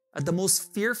journey, at the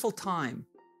most fearful time,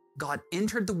 God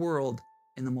entered the world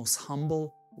in the most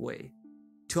humble way.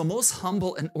 To a most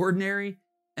humble and ordinary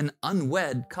and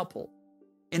unwed couple,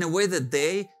 in a way that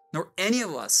they nor any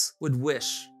of us would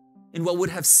wish, in what would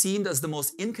have seemed as the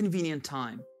most inconvenient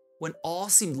time, when all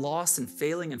seemed lost and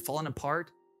failing and fallen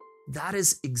apart. that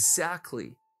is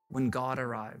exactly when God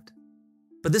arrived.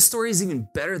 But this story is even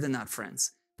better than that,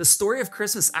 friends. The story of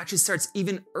Christmas actually starts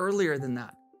even earlier than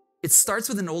that. It starts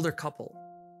with an older couple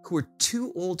who were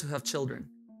too old to have children.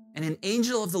 And an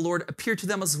angel of the Lord appeared to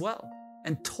them as well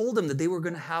and told them that they were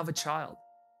going to have a child.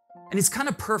 And it's kind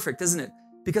of perfect, isn't it?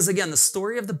 Because again, the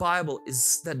story of the Bible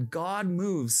is that God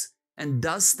moves and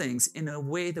does things in a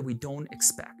way that we don't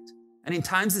expect. And in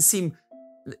times it seems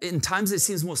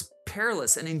most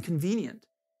perilous and inconvenient.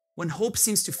 When hope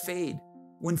seems to fade,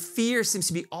 when fear seems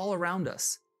to be all around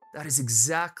us, that is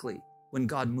exactly when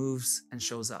God moves and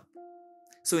shows up.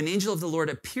 So an angel of the Lord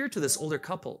appeared to this older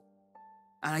couple.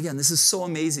 And again, this is so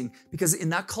amazing because in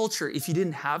that culture, if you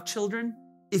didn't have children,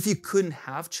 if you couldn't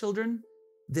have children,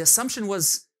 the assumption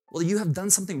was, well, you have done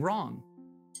something wrong.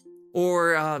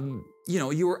 Or,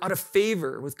 you were out of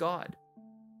favor with God.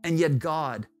 And yet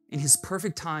God, in his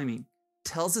perfect timing,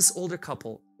 tells this older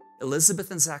couple,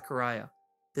 Elizabeth and Zachariah,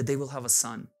 that they will have a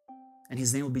son. And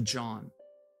his name will be John.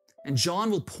 And John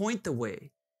will point the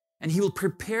way, and he will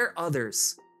prepare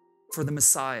others for the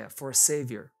Messiah, for a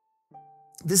Savior.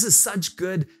 This is such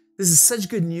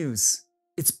good news.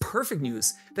 It's perfect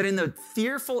news that in a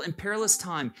fearful and perilous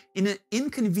time, in an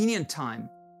inconvenient time,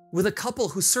 with a couple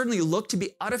who certainly look to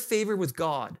be out of favor with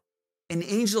God, an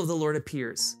angel of the Lord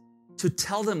appears to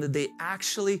tell them that they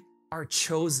actually are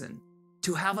chosen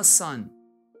to have a son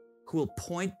who will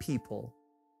point people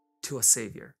to a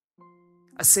Savior.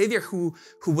 A Savior who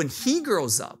when he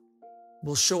grows up,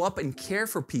 will show up and care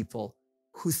for people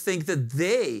who think that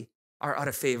they are out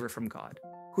of favor from God,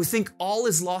 who think all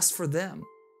is lost for them,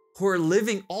 who are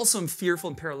living also in fearful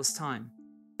and perilous time.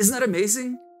 Isn't that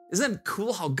amazing? Isn't it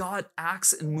cool how God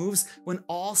acts and moves when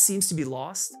all seems to be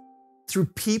lost? Through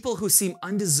people who seem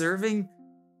undeserving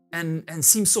and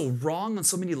seem so wrong on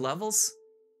so many levels?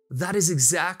 That is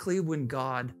exactly when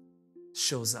God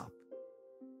shows up.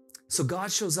 So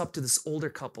God shows up to this older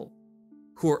couple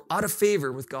who are out of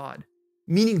favor with God,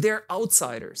 meaning they're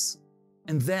outsiders.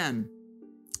 And then,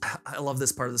 I love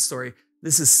this part of the story.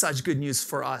 This is such good news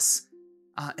for us.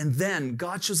 And then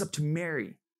God shows up to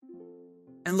Mary.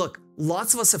 And look,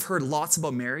 lots of us have heard lots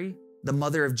about Mary, the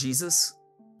mother of Jesus.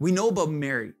 We know about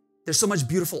Mary. There's so much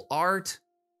beautiful art,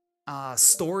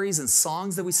 stories and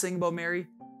songs that we sing about Mary.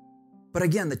 But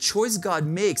again, the choice God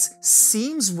makes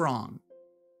seems wrong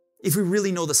if we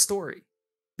really know the story,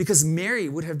 because Mary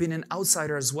would have been an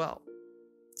outsider as well.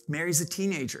 Mary's a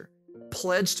teenager,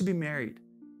 pledged to be married,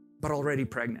 but already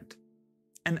pregnant.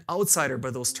 An outsider by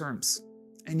those terms.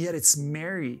 And yet it's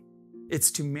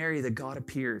to Mary that God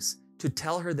appears to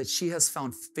tell her that she has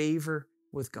found favor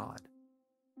with God.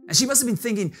 And she must have been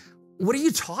thinking, what are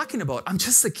you talking about? I'm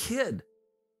just a kid.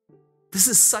 This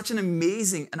is such an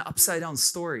amazing and upside down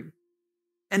story.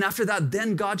 And after that,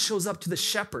 then God shows up to the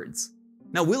shepherds.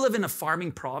 Now, we live in a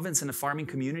farming province and a farming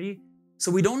community, so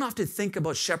we don't have to think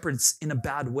about shepherds in a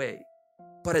bad way.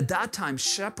 But at that time,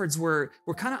 shepherds were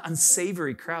kind of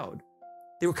unsavory crowd.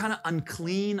 They were kind of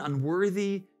unclean,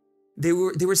 unworthy. They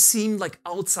were seen like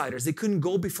outsiders. They couldn't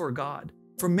go before God.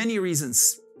 For many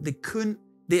reasons, they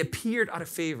appeared out of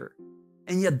favor.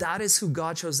 And yet that is who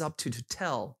God shows up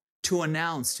to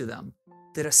announce to them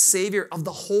that a Savior of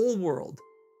the whole world,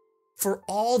 for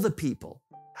all the people,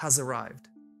 has arrived.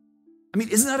 I mean,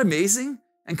 isn't that amazing?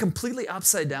 And completely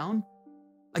upside down?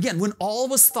 Again, when all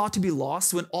was thought to be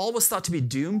lost, when all was thought to be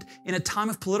doomed, in a time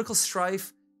of political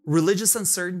strife, religious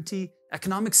uncertainty,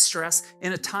 economic stress,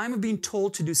 in a time of being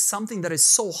told to do something that is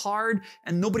so hard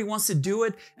and nobody wants to do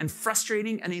it and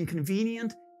frustrating and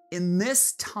inconvenient, it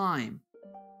is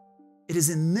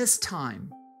in this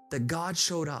time that God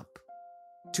showed up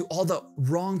to all the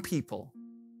wrong people.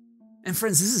 And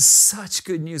friends, this is such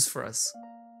good news for us.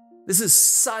 This is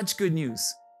such good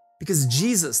news because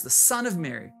Jesus, the son of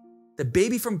Mary, the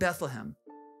baby from Bethlehem,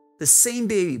 the same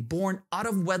baby born out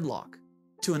of wedlock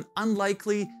to an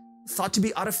unlikely, thought to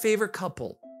be out of favor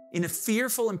couple in a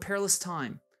fearful and perilous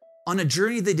time on a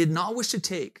journey they did not wish to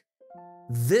take,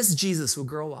 this Jesus will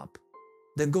grow up,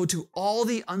 then go to all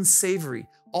the unsavory,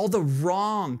 all the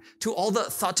wrong, to all the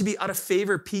thought to be out of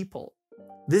favor people.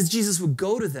 This Jesus would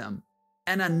go to them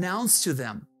and announce to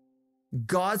them,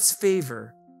 God's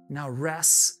favor now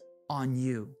rests on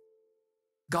you.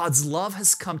 God's love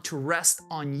has come to rest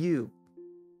on you.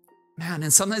 Man,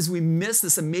 and sometimes we miss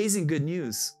this amazing good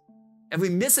news. And we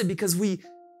miss it because we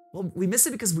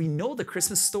know the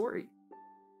Christmas story.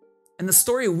 And the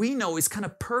story we know is kind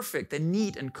of perfect and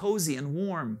neat and cozy and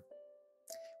warm.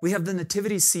 We have the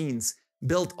nativity scenes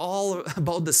built all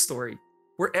about this story,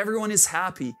 where everyone is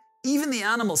happy. Even the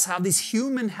animals have these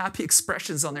human happy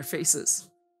expressions on their faces.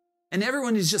 And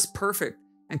everyone is just perfect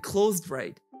and clothed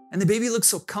right And the baby looks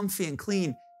so comfy and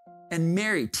clean. And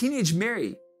Mary, teenage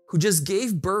Mary, who just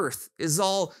gave birth, is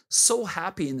all so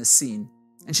happy in this scene.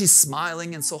 And she's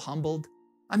smiling and so humbled.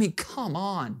 I mean, come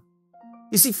on.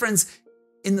 You see, friends,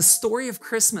 in the story of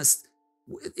Christmas,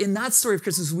 in that story of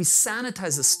Christmas, we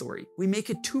sanitize the story. We make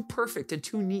it too perfect and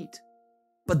too neat.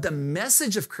 But the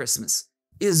message of Christmas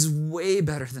is way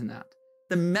better than that.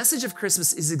 The message of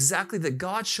Christmas is exactly that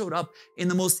God showed up in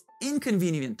the most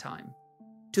inconvenient time,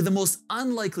 to the most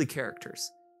unlikely characters,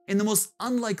 in the most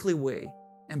unlikely way,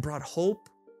 and brought hope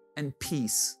and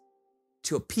peace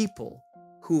to a people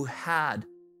who had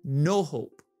no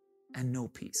hope and no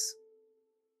peace.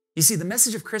 You see, the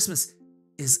message of Christmas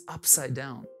is upside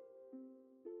down,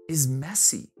 is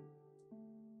messy,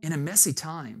 in a messy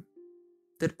time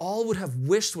that all would have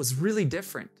wished was really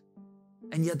different.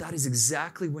 And yet that is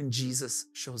exactly when Jesus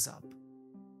shows up.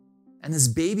 And this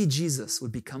baby Jesus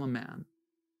would become a man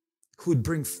who would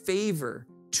bring favor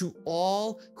to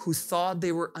all who thought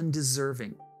they were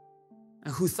undeserving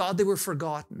and who thought they were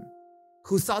forgotten,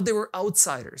 who thought they were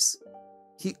outsiders.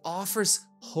 He offers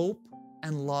hope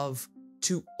and love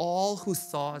to all who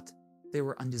thought they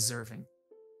were undeserving,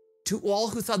 to all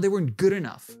who thought they weren't good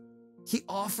enough. He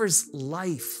offers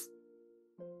life.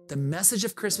 The message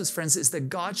of Christmas, friends, is that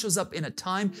God shows up in a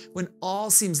time when all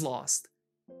seems lost,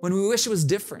 when we wish it was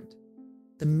different.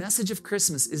 The message of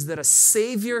Christmas is that a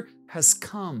Savior has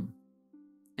come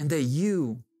and that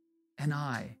you and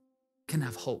I can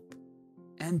have hope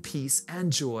and peace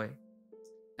and joy,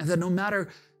 and that no matter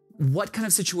what kind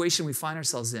of situation we find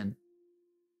ourselves in,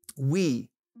 we,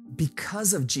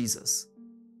 because of Jesus,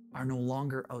 are no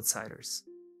longer outsiders.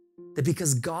 That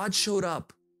because God showed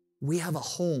up, we have a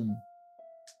home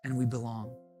and we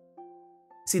belong.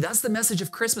 See, that's the message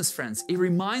of Christmas, friends. It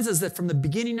reminds us that from the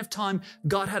beginning of time,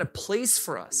 God had a place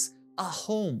for us, a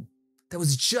home that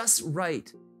was just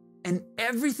right. And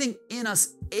everything in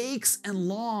us aches and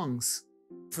longs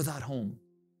for that home.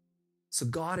 So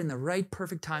God, in the right,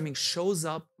 perfect timing, shows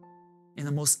up in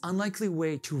the most unlikely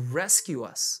way to rescue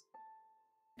us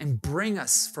and bring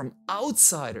us from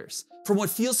outsiders, from what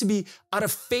feels to be out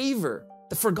of favor,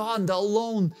 the forgotten, the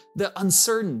alone, the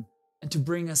uncertain, and to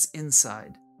bring us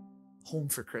inside, home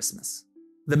for Christmas.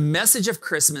 The message of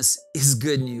Christmas is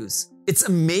good news. It's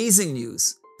amazing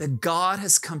news that God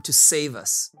has come to save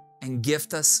us and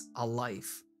gift us a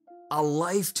life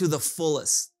to the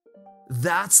fullest.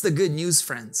 That's the good news,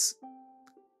 friends.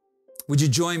 Would you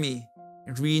join me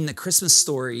in reading the Christmas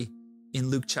story in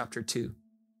Luke chapter 2?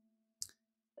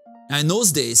 Now, in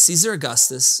those days, Caesar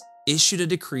Augustus issued a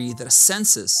decree that a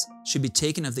census should be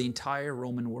taken of the entire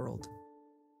Roman world.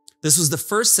 This was the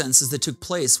first census that took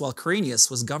place while Quirinius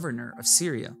was governor of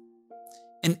Syria,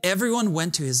 and everyone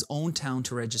went to his own town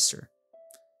to register.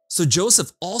 So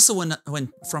Joseph also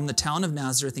went from the town of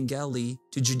Nazareth in Galilee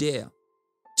to Judea,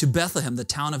 to Bethlehem, the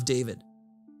town of David,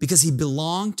 because he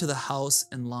belonged to the house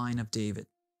and line of David.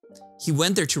 He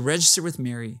went there to register with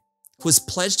Mary, who was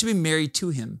pledged to be married to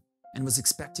him and was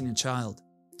expecting a child.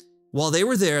 While they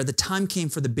were there, the time came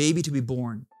for the baby to be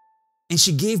born, and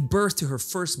she gave birth to her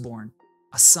firstborn,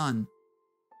 a son.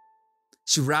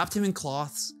 She wrapped him in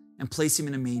cloths and placed him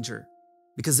in a manger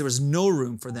because there was no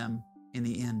room for them in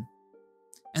the inn.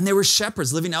 And there were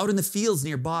shepherds living out in the fields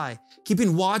nearby,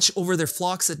 keeping watch over their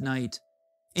flocks at night.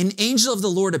 An angel of the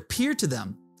Lord appeared to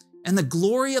them, and the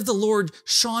glory of the Lord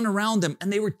shone around them,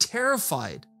 and they were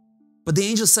terrified. But the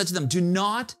angel said to them, "Do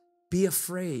not be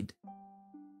afraid.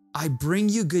 I bring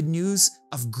you good news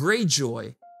of great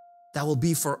joy that will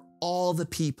be for all the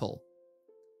people.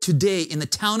 Today, in the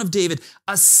town of David,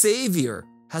 a Savior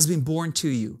has been born to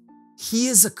you. He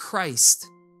is a Christ,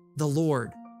 the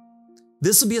Lord.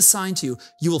 This will be a sign to you.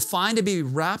 You will find a baby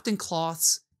wrapped in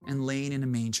cloths and laying in a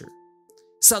manger."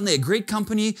 Suddenly, a great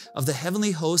company of the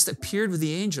heavenly host appeared with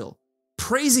the angel,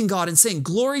 praising God and saying,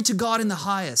 "Glory to God in the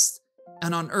highest,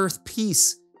 and on earth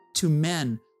peace to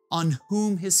men on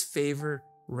whom his favor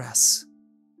rests."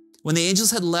 When the angels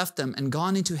had left them and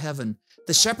gone into heaven,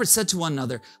 the shepherds said to one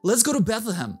another, "Let's go to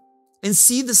Bethlehem and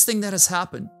see this thing that has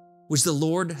happened, which the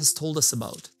Lord has told us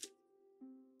about."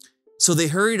 So they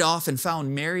hurried off and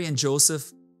found Mary and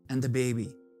Joseph and the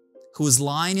baby, who was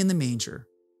lying in the manger.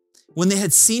 When they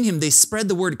had seen him, they spread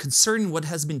the word concerning what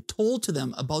has been told to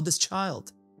them about this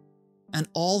child. And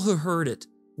all who heard it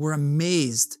were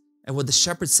amazed at what the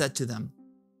shepherds said to them.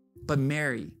 But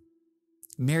Mary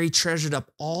treasured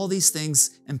up all these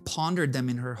things and pondered them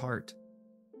in her heart.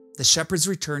 The shepherds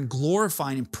returned,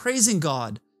 glorifying and praising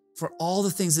God for all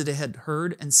the things that they had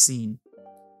heard and seen,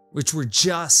 which were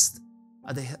just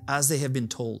as they have been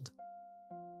told.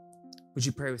 Would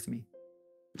you pray with me?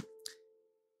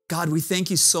 God, we thank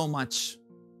you so much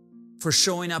for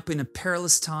showing up in a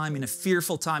perilous time, in a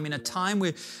fearful time, in a time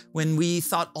when we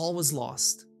thought all was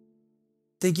lost.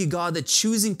 Thank you, God, that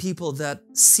choosing people that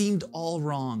seemed all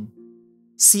wrong,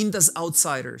 seemed as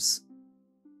outsiders,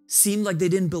 seemed like they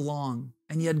didn't belong,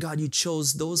 and yet, God, you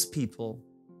chose those people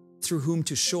through whom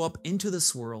to show up into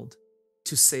this world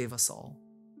to save us all.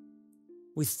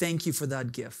 We thank you for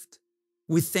that gift.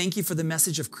 We thank you for the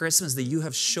message of Christmas that you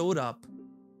have showed up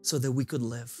so that we could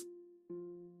live.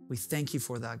 We thank you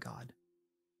for that, God.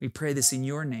 We pray this in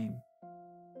your name.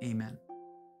 Amen.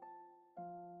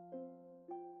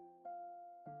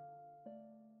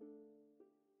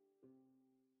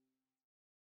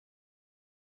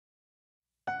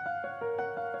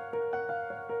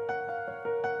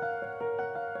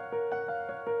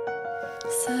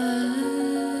 Silent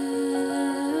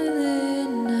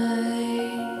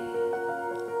night,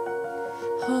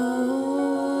 holy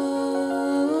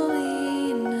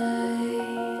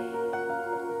night,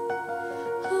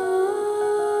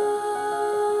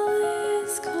 all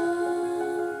is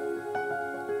calm,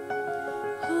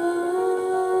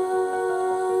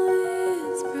 all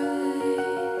is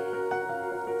bright.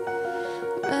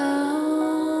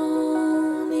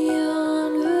 Round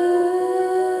yon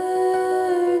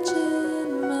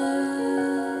virgin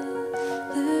mother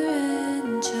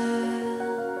and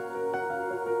child,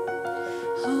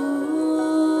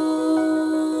 holy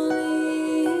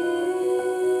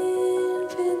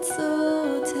infant, so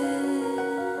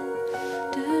tender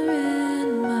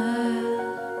and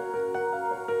mild,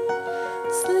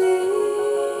 sleep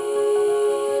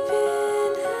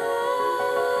in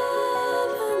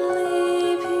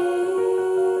heavenly peace.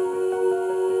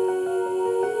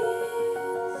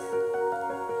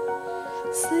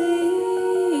 Sleep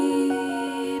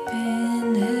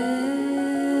in heavenly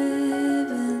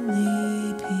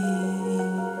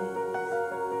peace.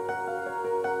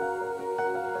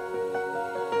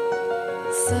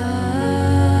 Silent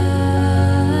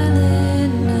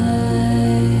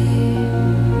night,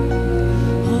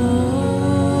 holy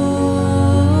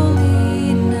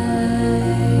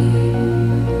night,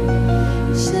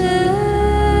 shepherds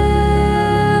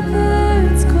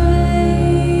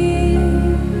quake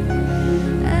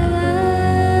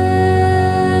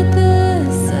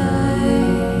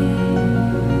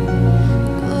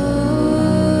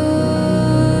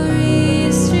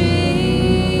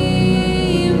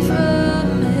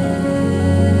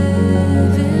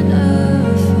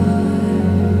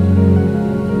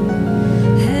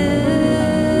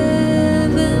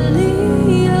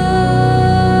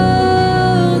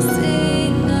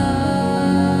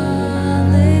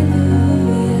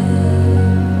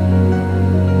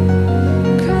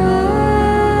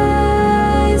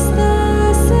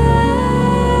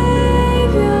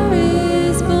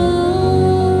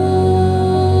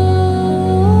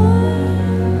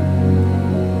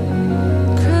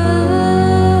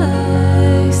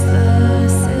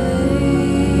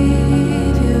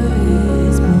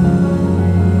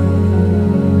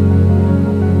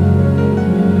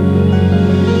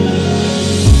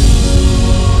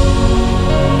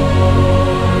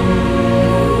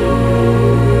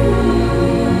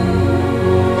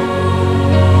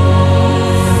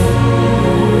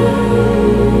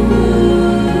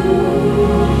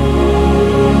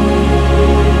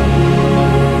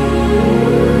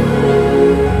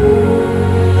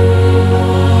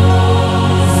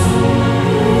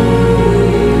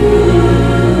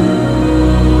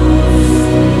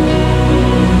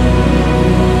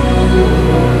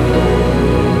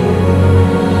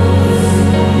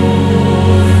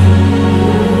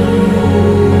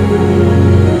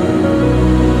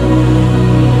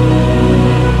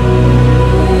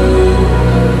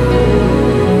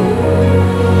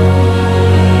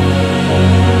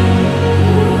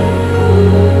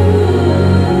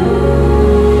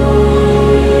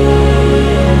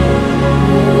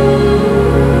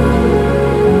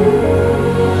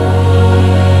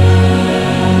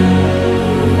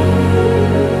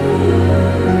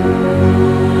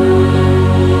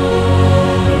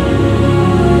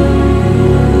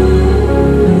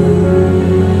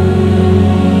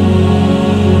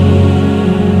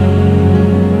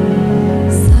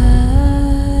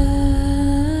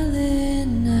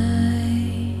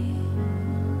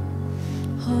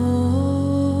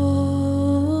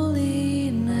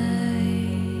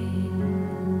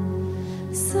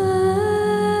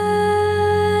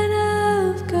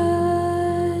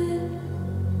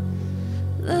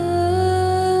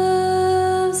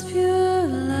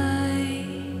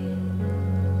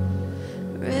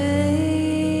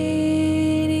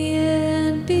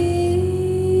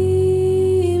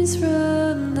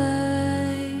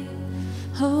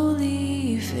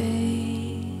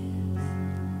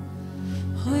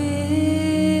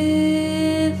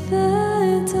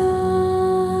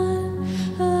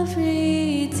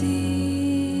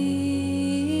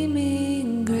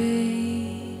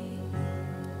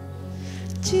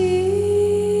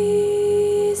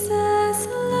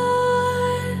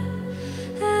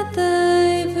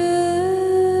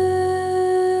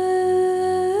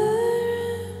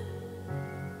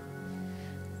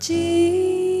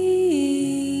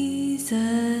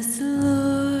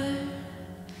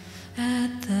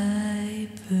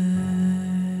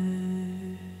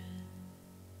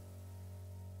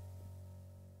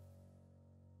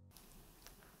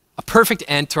perfect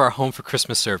end to our Home for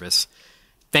Christmas service.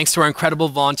 Thanks to our incredible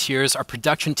volunteers, our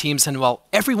production teams, and well,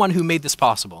 everyone who made this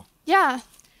possible. Yeah.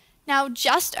 Now,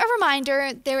 just a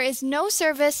reminder, there is no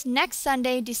service next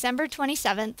Sunday, December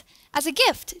 27th, as a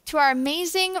gift to our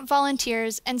amazing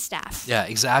volunteers and staff. Yeah,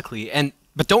 exactly.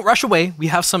 But don't rush away. We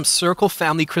have some Circle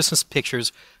family Christmas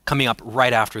pictures coming up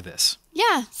right after this.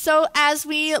 Yeah, so as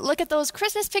we look at those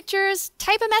Christmas pictures,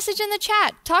 type a message in the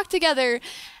chat, talk together,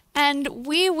 and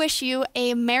we wish you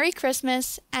a Merry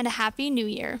Christmas and a Happy New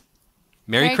Year.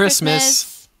 Merry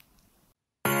Christmas.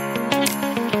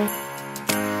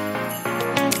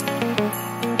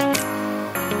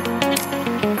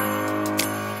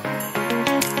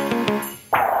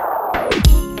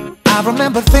 I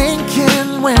remember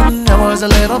thinking when I was a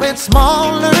little bit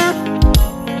smaller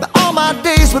that all my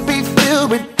days would be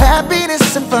filled with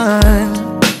happiness and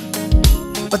fun.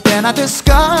 But then I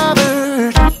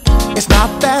discovered it's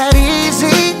not that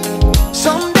easy.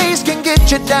 Some days can get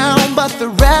you down, but the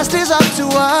rest is up to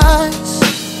us.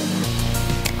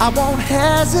 I won't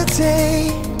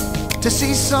hesitate to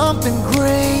see something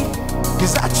great,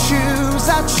 'cause I choose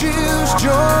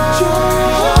joy.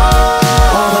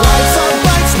 All the lights are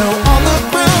bright, snow on the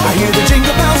ground. I hear the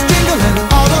jingle bells jingling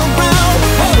all around.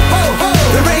 Ho, ho, ho!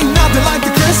 There ain't nothing like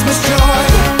the Christmas joy.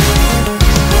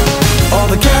 All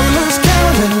the carolers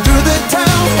caroling through the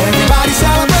town. Everybody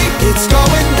celebrate, it's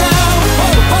going down. Ho,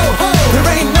 ho, ho! There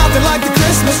ain't nothing like the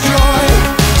Christmas joy.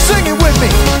 Sing it with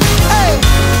me, hey!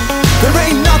 There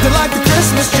ain't nothing like the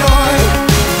Christmas joy.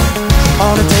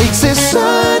 All it takes is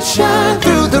sunshine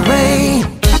through the rain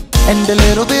and a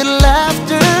little bit of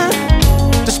laughter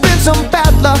to spin some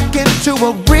bad luck into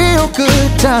a real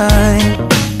good time.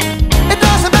 It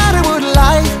doesn't matter what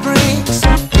life brings,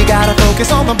 you gotta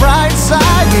focus on the bright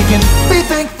side. We can be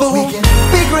thankful, we can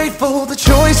be grateful, the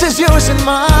choice is yours and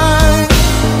mine.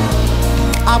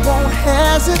 I won't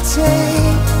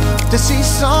hesitate to see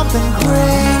something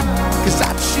great, 'cause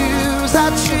I choose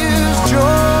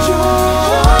joy.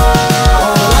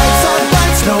 All the lights are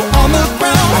bright, snow on the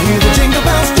ground. I hear the jingle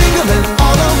bells jingling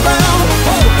all around.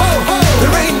 Ho, ho, ho!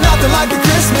 There ain't nothing like the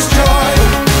Christmas joy.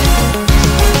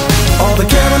 All the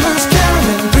carolers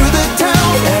caroling through the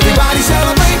town. Everybody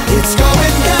celebrate, it's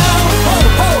going down. Ho,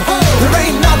 ho, ho! There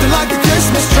ain't nothing like the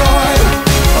Christmas joy.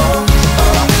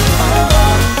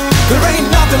 There ain't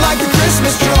nothing like the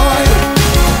Christmas joy.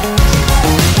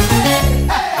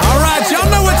 Alright, y'all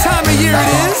know what time of year it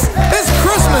is. It's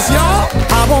Christmas, y'all.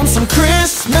 I want some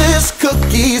Christmas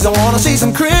cookies. I wanna see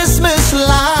some Christmas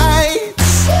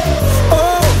lights.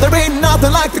 Oh, there ain't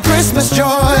nothing like the Christmas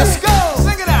joy. Let's go,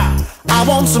 sing it out. I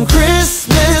want some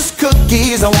Christmas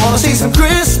cookies. I wanna see some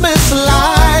Christmas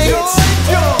lights.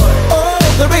 Oh,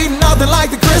 there ain't nothing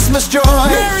like the Christmas joy.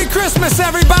 Merry Christmas,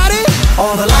 everybody.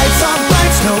 All the lights are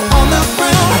bright, snow on the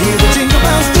ground. I hear the jingle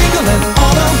bells jingling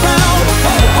all around.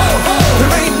 Ho, ho, ho!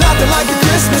 There ain't nothing like the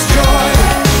Christmas joy.